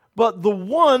the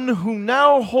one who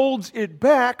now holds it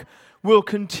back will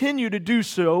continue to do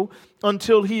so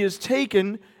until he is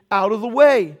taken out of the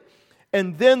way.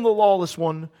 And then the lawless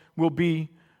one will be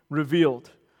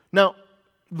revealed. Now,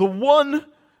 the one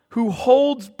who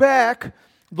holds back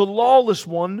the lawless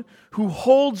one, who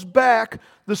holds back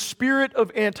the spirit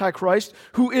of Antichrist,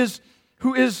 who is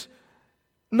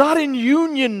not in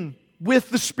union with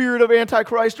the spirit of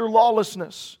Antichrist or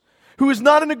lawlessness, who is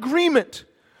not in agreement,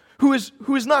 who is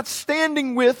not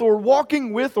standing with or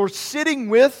walking with or sitting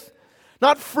with,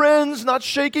 not friends, not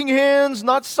shaking hands,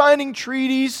 not signing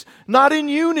treaties, not in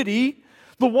unity,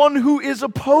 the one who is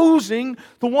opposing,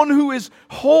 the one who is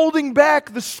holding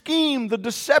back the scheme, the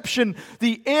deception,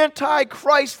 the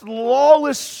Antichrist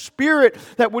lawless spirit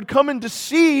that would come and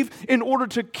deceive in order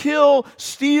to kill,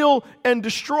 steal, and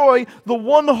destroy, the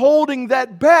one holding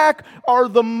that back are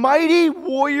the mighty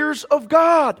warriors of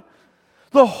God.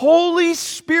 The Holy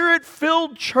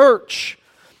Spirit-filled church.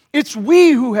 It's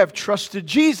we who have trusted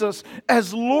Jesus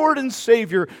as Lord and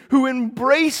Savior, who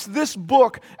embrace this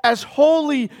book as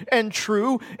holy and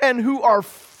true, and who are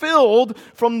filled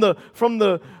from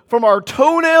our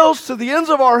toenails to the ends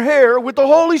of our hair with the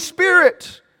Holy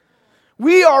Spirit.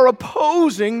 We are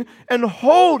opposing and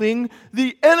holding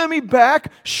the enemy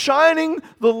back, shining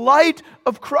the light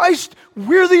of Christ.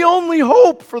 We're the only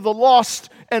hope for the lost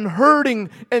and hurting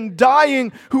and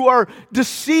dying who are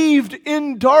deceived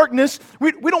in darkness.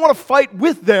 We don't want to fight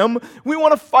with them. We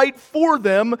want to fight for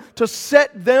them to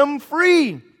set them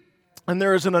free. And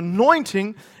there is an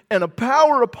anointing and a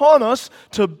power upon us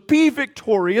to be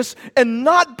victorious and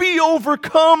not be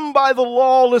overcome by the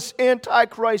lawless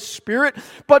Antichrist spirit,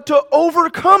 but to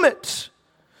overcome it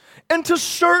and to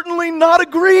certainly not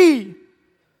agree.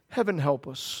 Heaven help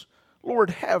us.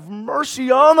 Lord, have mercy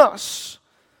on us.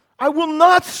 I will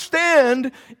not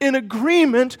stand in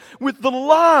agreement with the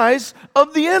lies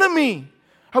of the enemy.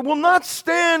 I will not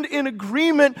stand in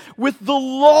agreement with the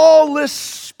lawless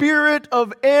spirit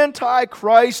of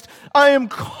Antichrist. I am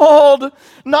called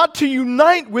not to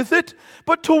unite with it,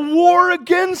 but to war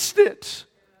against it.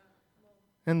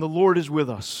 And the Lord is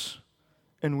with us,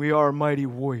 and we are mighty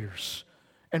warriors,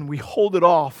 and we hold it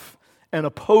off and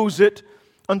oppose it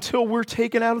until we're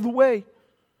taken out of the way,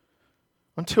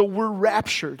 until we're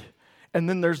raptured. And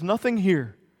then there's nothing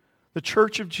here. The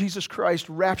church of Jesus Christ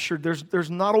raptured. There's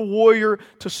not a warrior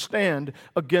to stand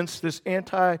against this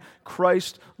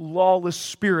anti-Christ lawless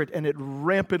spirit, and it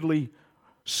rampantly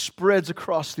spreads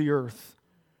across the earth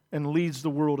and leads the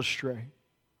world astray.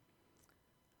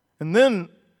 And then,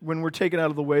 when we're taken out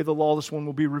of the way, the lawless one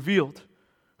will be revealed,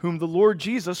 whom the Lord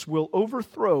Jesus will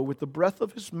overthrow with the breath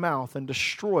of his mouth and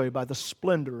destroy by the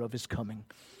splendor of his coming.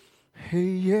 Hey,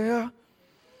 yeah.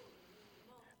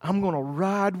 I'm going to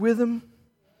ride with him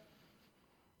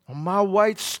on my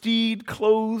white steed,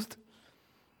 clothed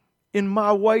in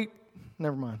my white...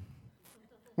 Never mind.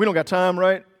 We don't got time,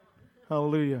 right?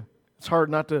 Hallelujah. It's hard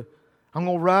not to... I'm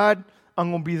going to ride. I'm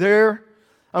going to be there.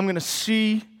 I'm going to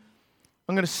see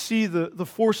the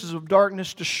forces of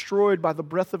darkness destroyed by the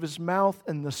breath of his mouth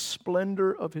and the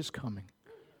splendor of his coming.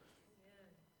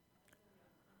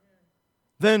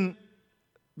 Then...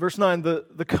 Verse 9,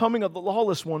 the coming of the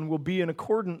lawless one will be in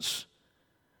accordance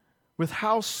with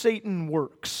how Satan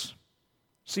works.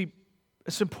 See,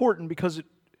 it's important because it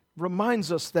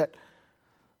reminds us that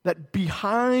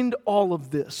behind all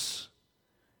of this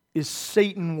is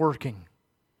Satan working.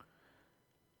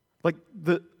 Like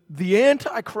the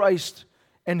Antichrist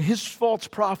and his false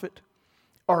prophet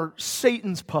are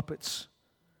Satan's puppets.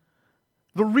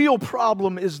 The real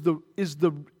problem is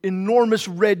the enormous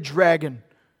red dragon.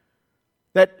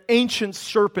 That ancient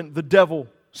serpent, the devil,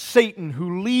 Satan,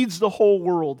 who leads the whole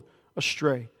world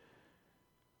astray.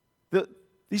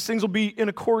 These things will be in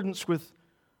accordance with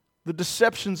the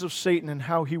deceptions of Satan and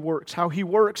how he works. How he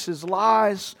works is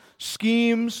lies,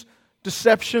 schemes,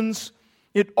 deceptions.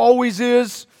 It always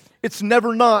is. It's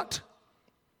never not.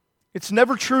 It's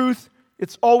never truth.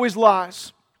 It's always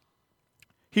lies.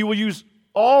 He will use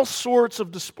all sorts of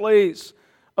displays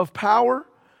of power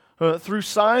through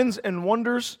signs and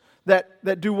wonders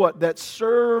that do what? That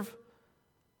serve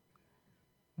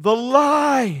the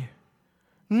lie,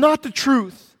 not the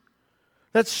truth.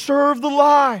 That serve the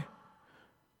lie.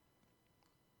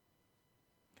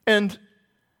 And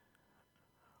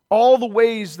all the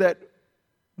ways that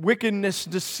wickedness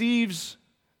deceives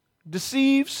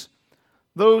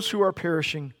those who are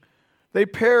perishing. They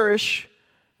perish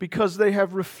because they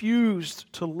have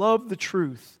refused to love the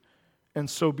truth and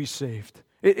so be saved.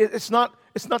 It's not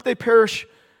they perish.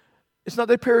 It's not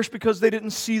they perish because they didn't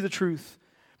see the truth,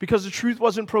 because the truth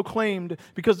wasn't proclaimed,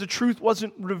 because the truth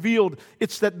wasn't revealed.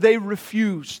 It's that they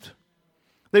refused.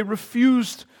 They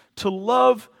refused to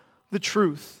love the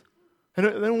truth. And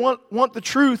they want the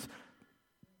truth.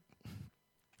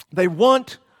 They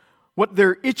want what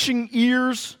their itching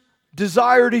ears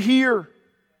desire to hear.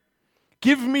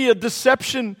 Give me a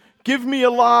deception. Give me a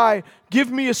lie.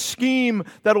 Give me a scheme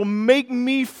that'll make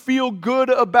me feel good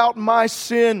about my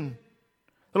sin.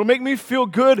 It'll make me feel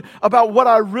good about what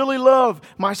I really love,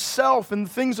 myself and the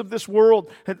things of this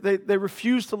world. They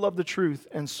refuse to love the truth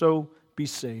and so be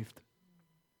saved.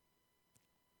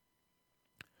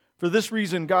 For this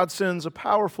reason, God sends a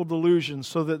powerful delusion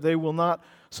so that they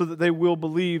will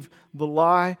believe the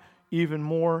lie even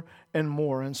more and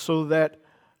more, and so that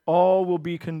all will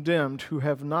be condemned who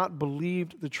have not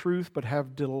believed the truth but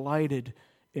have delighted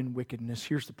in wickedness.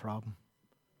 Here's the problem.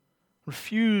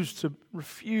 Refuse to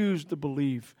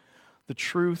believe the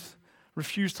truth.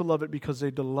 Refuse to love it because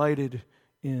they delighted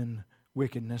in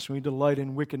wickedness. When we delight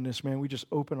in wickedness, man, we just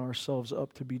open ourselves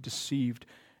up to be deceived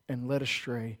and led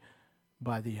astray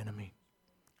by the enemy.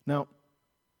 Now,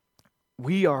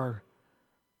 we are,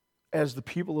 as the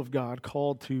people of God,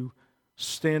 called to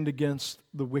stand against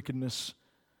the wickedness,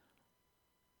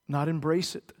 not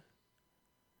embrace it,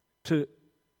 to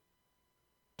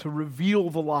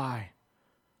reveal the lie,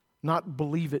 not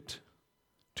believe it,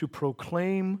 to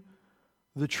proclaim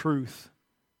the truth,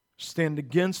 stand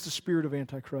against the spirit of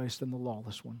Antichrist and the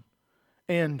lawless one.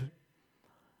 And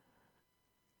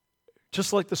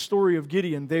just like the story of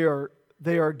Gideon, they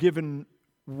are given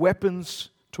weapons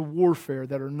to warfare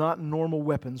that are not normal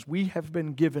weapons. We have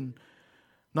been given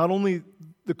not only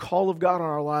the call of God on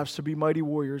our lives to be mighty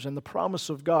warriors and the promise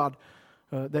of God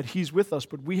that He's with us,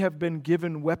 but we have been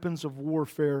given weapons of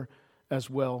warfare as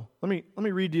well. Let me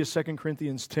read to you 2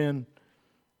 Corinthians 10.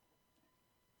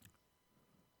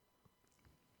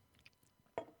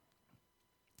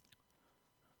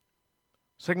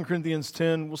 2 Corinthians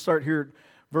 10, we'll start here at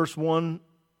verse 1.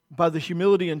 By the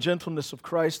humility and gentleness of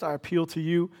Christ, I appeal to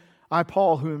you. I,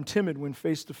 Paul, who am timid when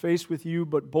face to face with you,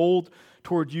 but bold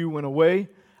toward you when away.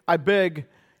 I beg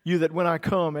you that when I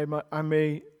come, I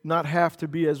may not have to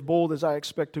be as bold as I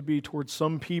expect to be towards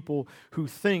some people who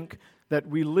think that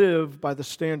we live by the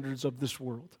standards of this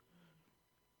world.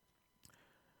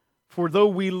 For though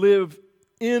we live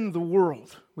in the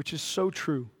world, which is so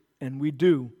true, and we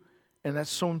do, and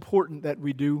that's so important that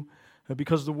we do,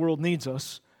 because the world needs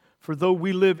us. For though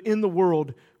we live in the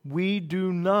world, we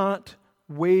do not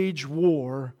wage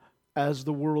war as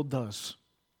the world does.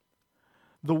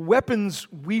 The weapons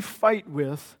we fight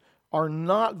with are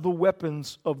not the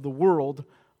weapons of the world.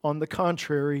 On the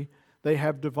contrary, they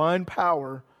have divine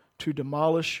power to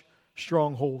demolish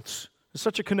strongholds. It's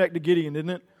such a connect to Gideon, isn't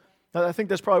it? I think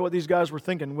that's probably what these guys were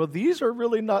thinking. Well, these are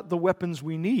really not the weapons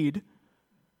we need.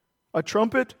 A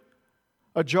trumpet,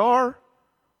 a jar,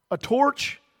 a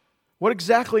torch. What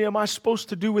exactly am I supposed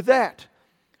to do with that?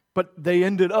 But they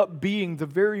ended up being the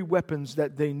very weapons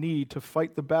that they need to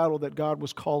fight the battle that God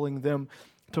was calling them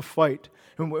to fight.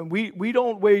 And we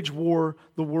don't wage war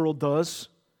the world does,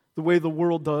 the way the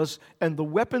world does, and the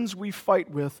weapons we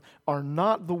fight with are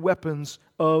not the weapons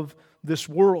of this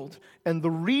world. And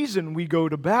the reason we go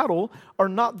to battle are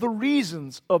not the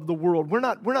reasons of the world. We're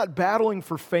not battling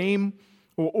for fame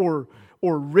or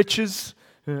riches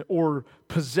or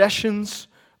possessions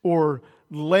or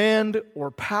land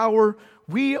or power.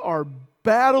 We are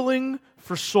battling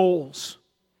for souls.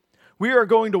 We are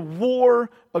going to war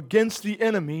against the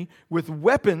enemy with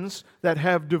weapons that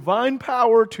have divine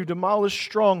power to demolish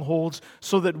strongholds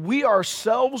so that we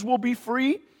ourselves will be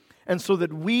free and so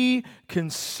that we can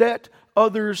set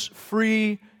others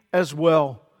free as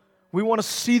well. We want to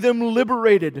see them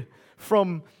liberated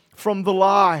from the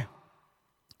lie,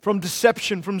 from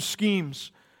deception, from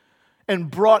schemes,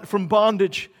 and brought from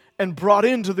bondage and brought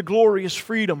into the glorious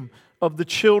freedom of the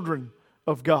children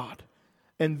of God.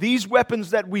 And these weapons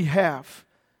that we have,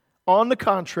 on the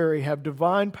contrary, have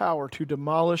divine power to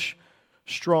demolish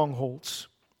strongholds.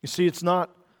 You see, it's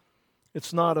not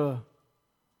a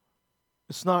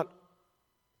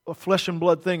flesh and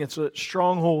blood thing. It's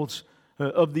strongholds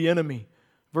of the enemy.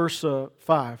 Verse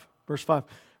 5.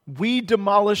 We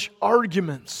demolish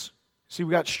arguments. See,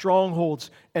 we got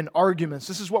strongholds and arguments.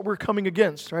 This is what we're coming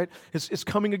against, right? It's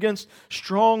coming against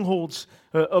strongholds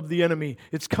of the enemy.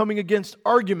 It's coming against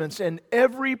arguments and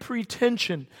every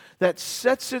pretension that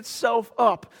sets itself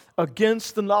up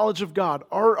against the knowledge of God.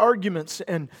 Our arguments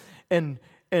and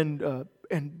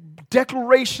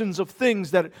declarations of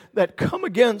things that come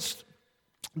against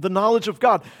the knowledge of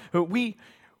God. We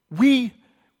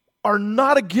are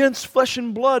not against flesh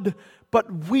and blood,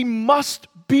 but we must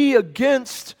be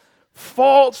against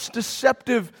false,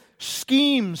 deceptive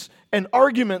schemes and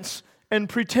arguments and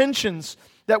pretensions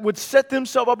that would set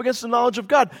themselves up against the knowledge of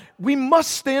God. We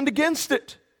must stand against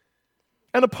it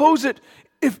and oppose it.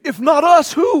 If not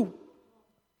us, who?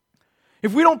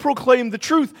 If we don't proclaim the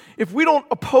truth, if we don't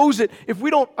oppose it,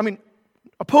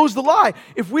 oppose the lie,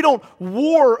 if we don't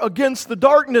war against the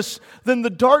darkness, then the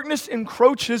darkness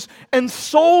encroaches and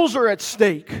souls are at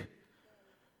stake.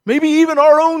 Maybe even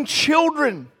our own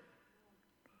children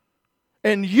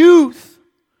and youth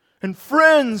and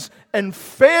friends and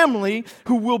family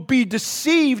who will be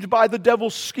deceived by the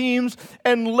devil's schemes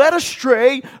and led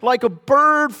astray like a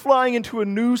bird flying into a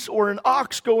noose or an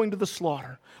ox going to the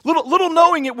slaughter. Little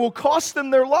knowing it will cost them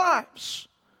their lives.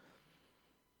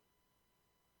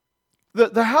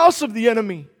 The house of the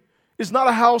enemy is not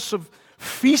a house of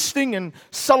feasting and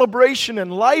celebration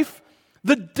and life.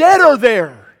 The dead are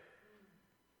there.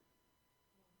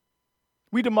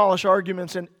 We demolish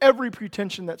arguments and every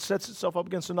pretension that sets itself up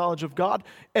against the knowledge of God,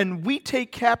 and we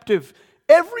take captive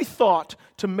every thought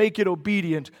to make it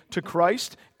obedient to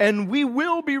Christ, and we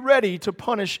will be ready to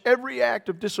punish every act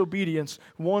of disobedience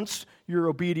once your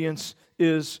obedience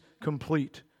is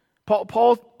complete.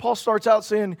 Paul starts out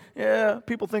saying, yeah,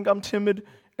 people think I'm timid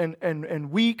and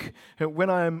weak when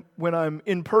I'm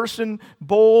in person,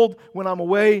 bold when I'm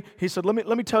away. He said,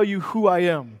 let me tell you who I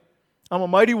am. I'm a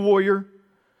mighty warrior.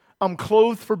 I'm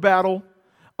clothed for battle.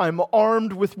 I'm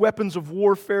armed with weapons of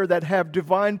warfare that have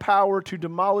divine power to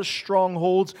demolish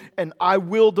strongholds, and I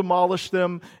will demolish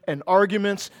them, and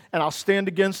arguments, and I'll stand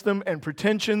against them, and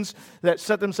pretensions that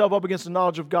set themselves up against the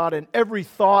knowledge of God, and every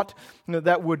thought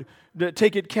that would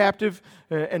take it captive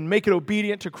and make it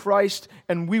obedient to Christ,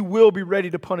 and we will be ready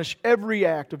to punish every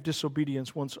act of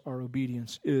disobedience once our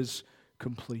obedience is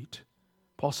complete.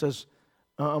 Paul says,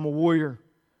 I'm a warrior,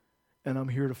 and I'm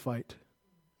here to fight.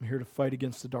 I'm here to fight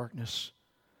against the darkness.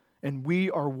 And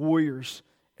we are warriors,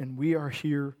 and we are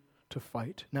here to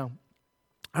fight. Now,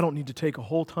 I don't need to take a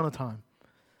whole ton of time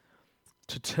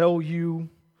to tell you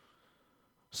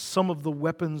some of the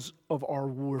weapons of our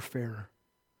warfare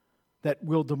that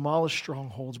will demolish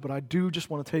strongholds, but I do just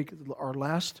want to take our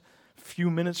last few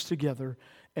minutes together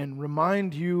and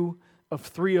remind you of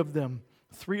three of them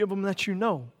that you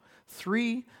know,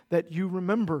 three that you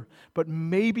remember, but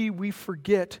maybe we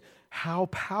forget how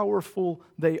powerful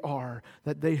they are,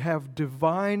 that they have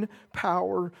divine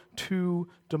power to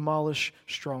demolish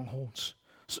strongholds.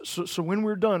 So when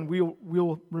we're done,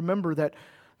 we'll remember that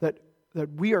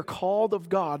we are called of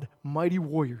God mighty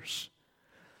warriors,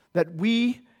 that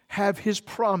we have His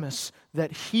promise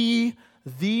that He,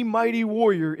 the mighty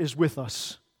warrior, is with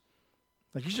us.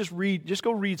 Like just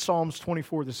go read Psalms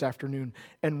 24 this afternoon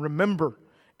and remember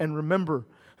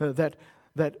that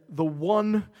the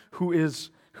one who is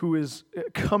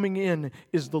coming in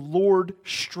is the Lord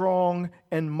strong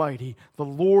and mighty, the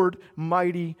Lord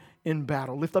mighty in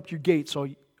battle. Lift up your gates,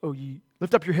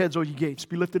 lift up your heads, O ye gates.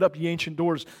 Be lifted up, ye ancient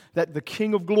doors, that the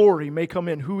King of glory may come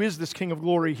in. Who is this King of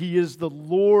glory? He is the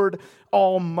Lord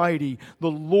Almighty, the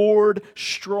Lord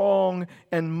strong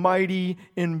and mighty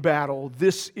in battle.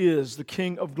 This is the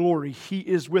King of glory. He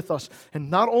is with us.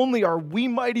 And not only are we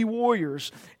mighty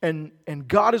warriors and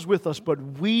God is with us, but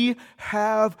we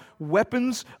have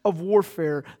weapons of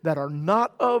warfare that are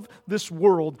not of this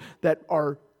world, that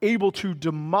are able to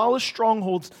demolish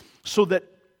strongholds, so that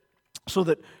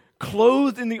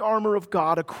clothed in the armor of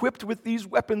God, equipped with these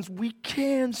weapons, we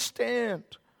can stand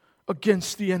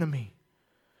against the enemy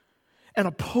and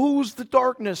oppose the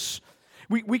darkness.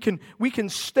 We can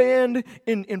stand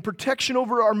in protection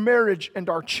over our marriage and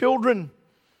our children,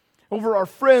 over our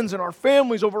friends and our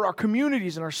families, over our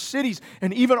communities and our cities,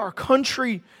 and even our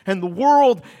country and the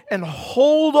world, and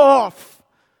hold off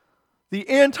the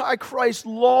antichrist,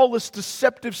 lawless,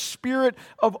 deceptive spirit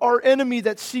of our enemy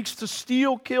that seeks to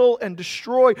steal, kill, and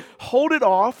destroy. Hold it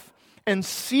off and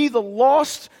see the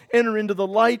lost enter into the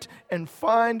light and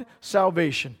find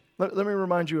salvation. Let me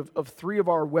remind you of three of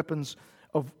our weapons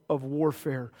of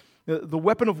warfare. The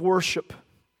weapon of worship.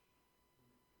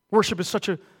 Worship is such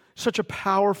a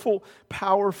powerful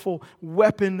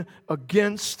weapon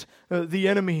against the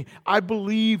enemy. I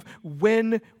believe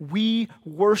when we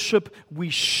worship, we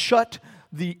shut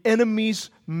the enemy's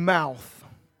mouth.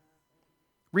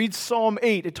 Read Psalm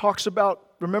 8. It talks about,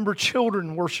 remember,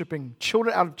 children worshiping.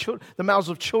 Children out of the mouths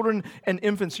of children and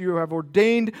infants you have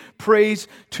ordained praise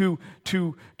to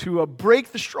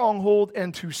break the stronghold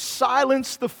and to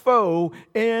silence the foe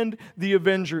and the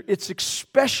avenger. It's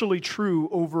especially true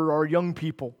over our young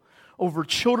people. Over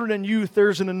children and youth,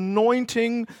 there's an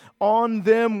anointing on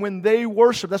them when they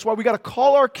worship. That's why we got to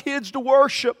call our kids to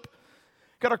worship.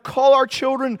 Got to call our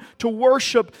children to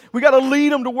worship. We got to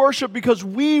lead them to worship because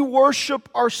we worship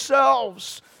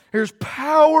ourselves. There's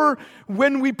power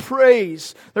when we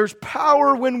praise. There's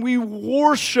power when we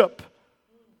worship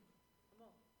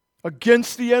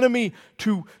against the enemy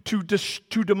to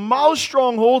demolish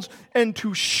strongholds and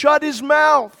to shut his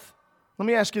mouth. Let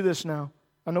me ask you this now.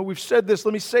 I know we've said this.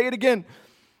 Let me say it again.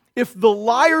 If the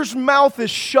liar's mouth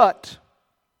is shut,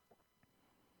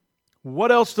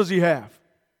 what else does he have?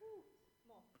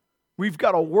 We've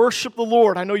got to worship the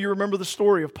Lord. I know you remember the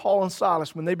story of Paul and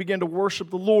Silas when they began to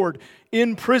worship the Lord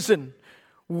in prison.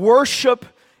 Worship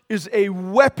is a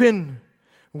weapon.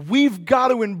 We've got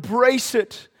to embrace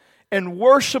it and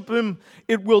worship Him.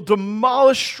 It will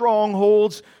demolish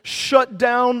strongholds, shut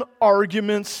down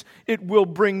arguments. It will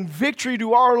bring victory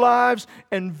to our lives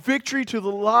and victory to the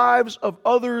lives of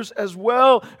others as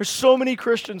well. There's so many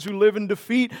Christians who live in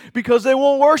defeat because they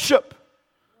won't worship.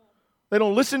 They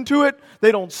don't listen to it.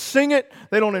 They don't sing it.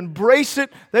 They don't embrace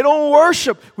it. They don't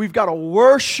worship. We've got to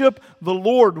worship the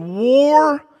Lord.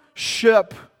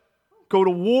 Worship. Go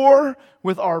to war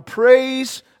with our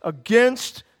praise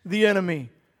against the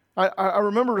enemy. I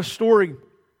remember a story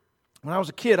when I was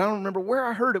a kid. I don't remember where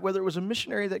I heard it, whether it was a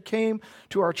missionary that came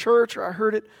to our church or I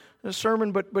heard it in a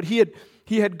sermon, but he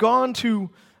had gone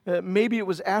to maybe it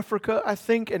was Africa, I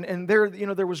think, and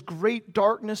there was great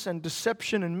darkness and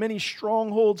deception and many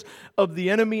strongholds of the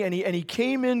enemy, and he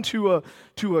came into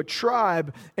a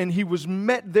tribe, and he was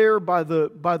met there by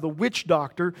the witch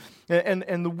doctor,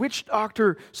 and the witch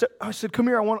doctor said, "Come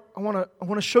here, I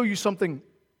want to show you something,"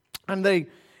 and they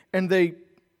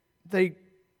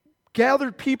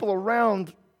gathered people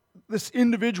around this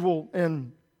individual,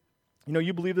 and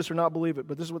you believe this or not believe it,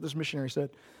 but this is what this missionary said.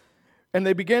 And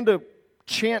they began to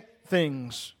chant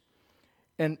things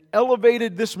and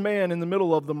elevated this man in the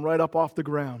middle of them right up off the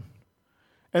ground.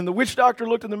 And the witch doctor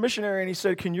looked at the missionary and he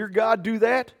said, "Can your God do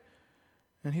that?"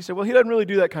 And he said, "Well, he doesn't really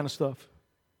do that kind of stuff."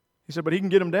 He said, "But he can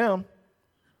get him down."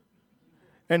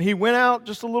 And he went out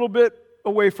just a little bit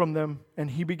away from them,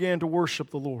 and he began to worship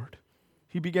the Lord.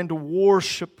 He began to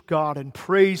worship God and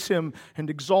praise Him and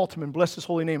exalt Him and bless His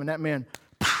holy name. And that man,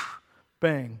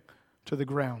 bang, to the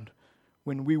ground.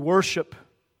 When we worship,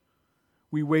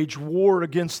 we wage war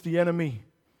against the enemy.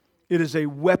 It is a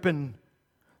weapon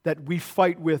that we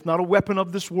fight with, not a weapon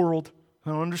of this world.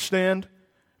 I don't understand.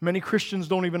 Many Christians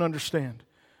don't even understand.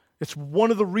 It's one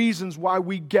of the reasons why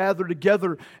we gather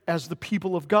together as the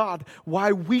people of God,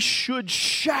 why we should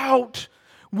shout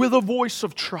with a voice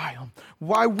of triumph,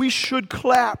 why we should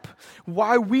clap,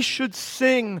 why we should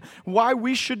sing, why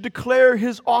we should declare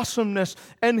His awesomeness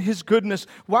and His goodness,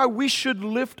 why we should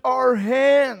lift our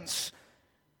hands,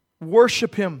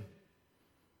 worship Him.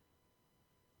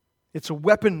 It's a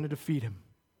weapon to defeat Him.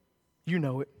 You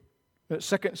know it.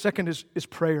 Second is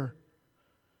prayer.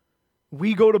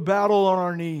 We go to battle on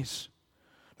our knees.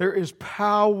 There is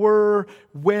power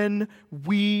when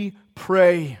we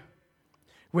pray.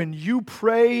 When you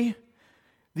pray,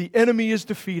 the enemy is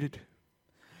defeated.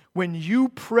 When you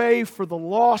pray for the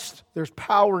lost, there's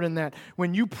power in that.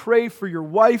 When you pray for your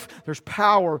wife, there's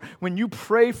power. When you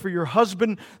pray for your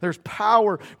husband, there's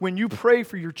power. When you pray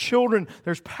for your children,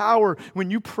 there's power.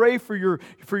 When you pray for your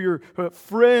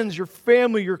friends, your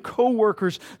family, your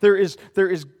coworkers, there is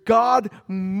God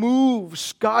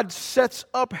moves. God sets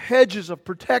up hedges of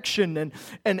protection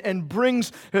and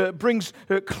brings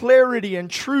clarity and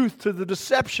truth to the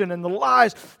deception and the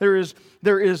lies. There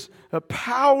is a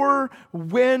power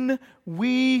when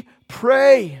we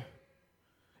pray.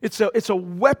 It's a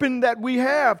weapon that we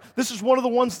have. This is one of the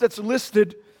ones that's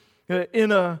listed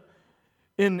in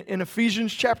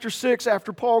Ephesians chapter 6.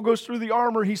 After Paul goes through the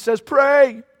armor, he says,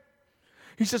 pray.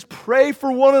 He says, pray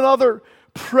for one another.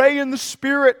 Pray in the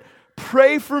Spirit.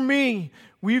 Pray for me.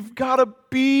 We've got to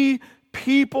be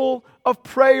people of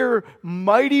prayer,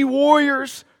 mighty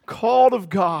warriors called of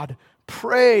God.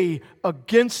 Pray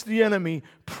against the enemy.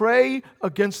 Pray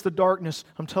against the darkness.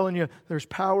 I'm telling you, there's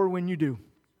power when you do.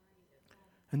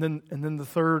 And then the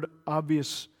third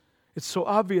obvious, it's so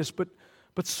obvious but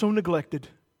so neglected,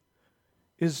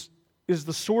 is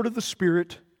the sword of the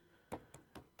Spirit,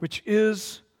 which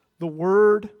is the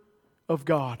Word of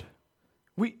God.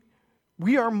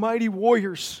 We are mighty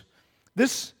warriors.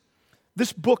 This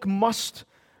book must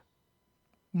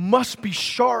be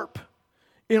sharp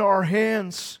in our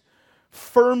hands,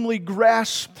 firmly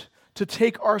grasped to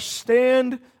take our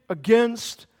stand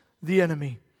against the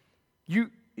enemy. You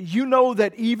know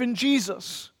that even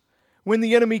Jesus, when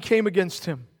the enemy came against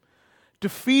Him,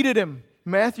 defeated him,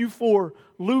 Matthew 4,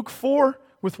 Luke 4,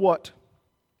 with what?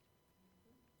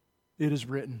 It is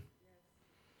written.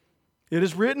 It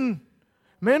is written.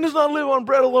 Man does not live on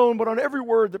bread alone, but on every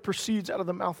word that proceeds out of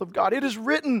the mouth of God. It is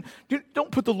written, don't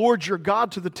put the Lord your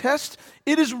God to the test.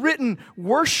 It is written,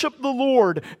 worship the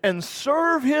Lord and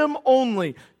serve Him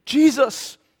only.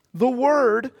 Jesus, the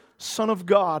Word, Son of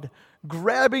God,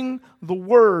 grabbing the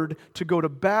Word to go to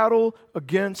battle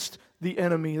against the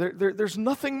enemy. There's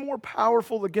nothing more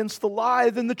powerful against the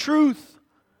lie than the truth,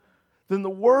 than the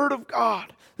Word of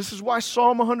God. This is why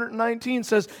Psalm 119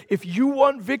 says, if you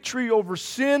want victory over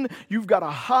sin, you've got to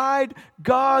hide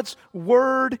God's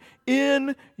Word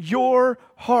in your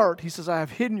heart. He says, I have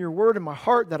hidden your Word in my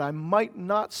heart that I might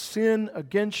not sin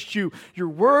against you. Your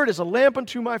Word is a lamp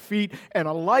unto my feet and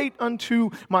a light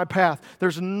unto my path.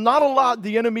 There's not a lot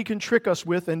the enemy can trick us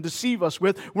with and deceive us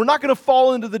with. We're not going to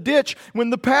fall into the ditch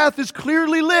when the path is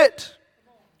clearly lit.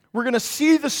 We're going to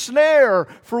see the snare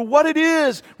for what it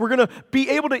is. We're going to be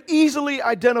able to easily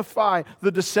identify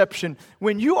the deception.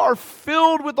 When you are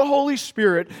filled with the Holy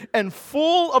Spirit and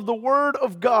full of the Word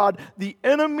of God, the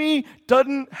enemy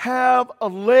doesn't have a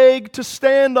leg to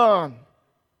stand on.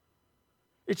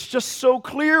 It's just so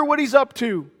clear what he's up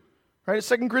to. Right?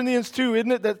 2 Corinthians 2,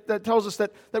 isn't it, that tells us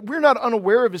that we're not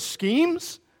unaware of his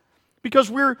schemes because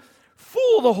we're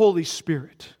full of the Holy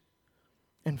Spirit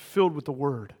and filled with the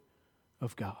Word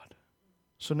of God.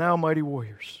 So now, mighty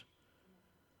warriors,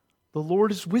 the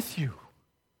Lord is with you,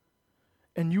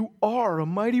 and you are a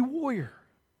mighty warrior,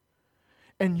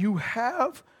 and you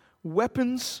have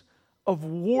weapons of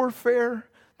warfare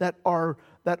that are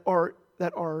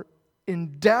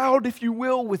endowed, if you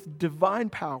will, with divine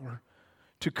power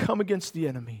to come against the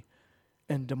enemy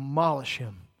and demolish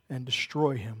him and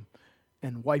destroy him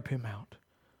and wipe him out,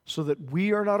 so that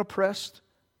we are not oppressed,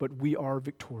 but we are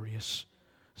victorious.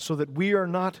 So that we are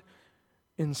not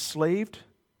enslaved,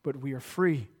 but we are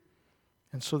free.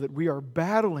 And so that we are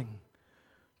battling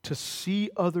to see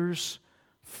others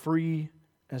free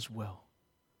as well.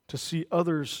 To see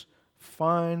others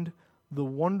find the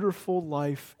wonderful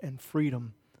life and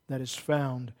freedom that is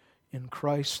found in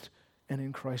Christ and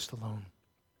in Christ alone.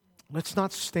 Let's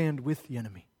not stand with the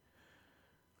enemy.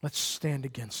 Let's stand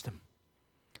against him.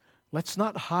 Let's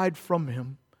not hide from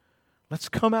him. Let's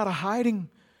come out of hiding.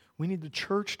 We need the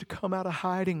church to come out of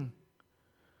hiding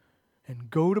and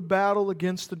go to battle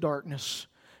against the darkness,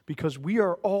 because we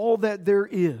are all that there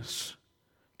is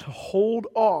to hold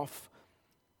off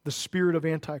the spirit of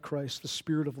Antichrist, the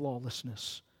spirit of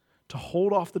lawlessness, to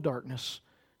hold off the darkness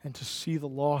and to see the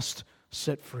lost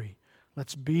set free.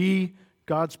 Let's be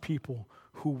God's people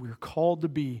who we're called to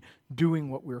be, doing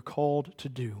what we're called to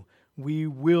do. We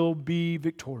will be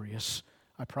victorious,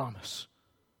 I promise.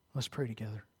 Let's pray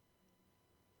together.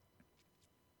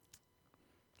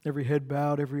 Every head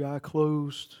bowed, every eye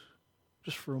closed,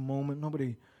 just for a moment,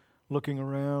 nobody looking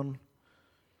around.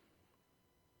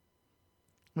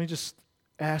 Let me just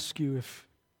ask you,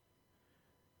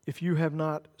 if you have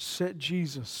not set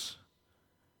Jesus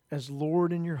as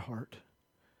Lord in your heart,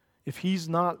 if He's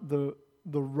not the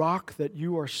rock that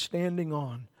you are standing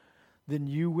on, then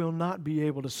you will not be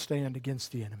able to stand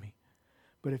against the enemy.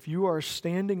 But if you are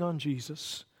standing on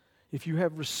Jesus, if you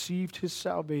have received His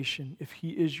salvation, if He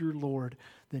is your Lord,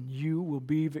 then you will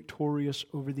be victorious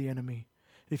over the enemy.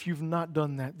 If you've not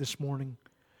done that this morning,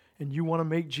 and you want to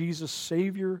make Jesus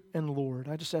Savior and Lord,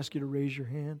 I just ask you to raise your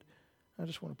hand. I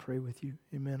just want to pray with you.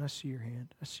 Amen. I see your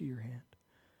hand. I see your hand.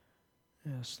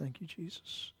 Yes, thank you,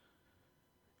 Jesus.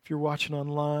 If you're watching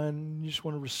online, you just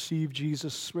want to receive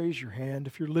Jesus, raise your hand.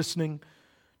 If you're listening,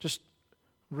 just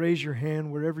raise your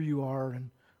hand wherever you are, and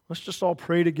let's just all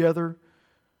pray together.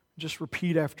 Just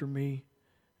repeat after me.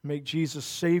 Make Jesus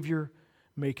Savior.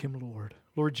 Make Him Lord.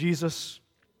 Lord Jesus,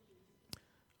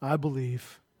 I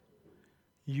believe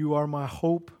You are my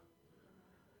hope.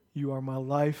 You are my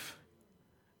life.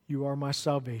 You are my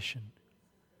salvation.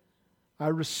 I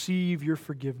receive Your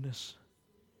forgiveness.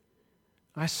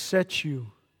 I set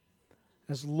You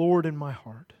as Lord in my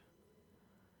heart.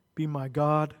 Be my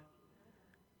God.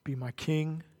 Be my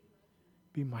King.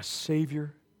 Be my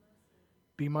Savior.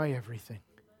 Be my everything.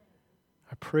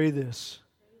 I pray this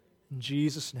in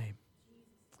Jesus' name.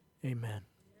 Amen.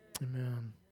 Amen.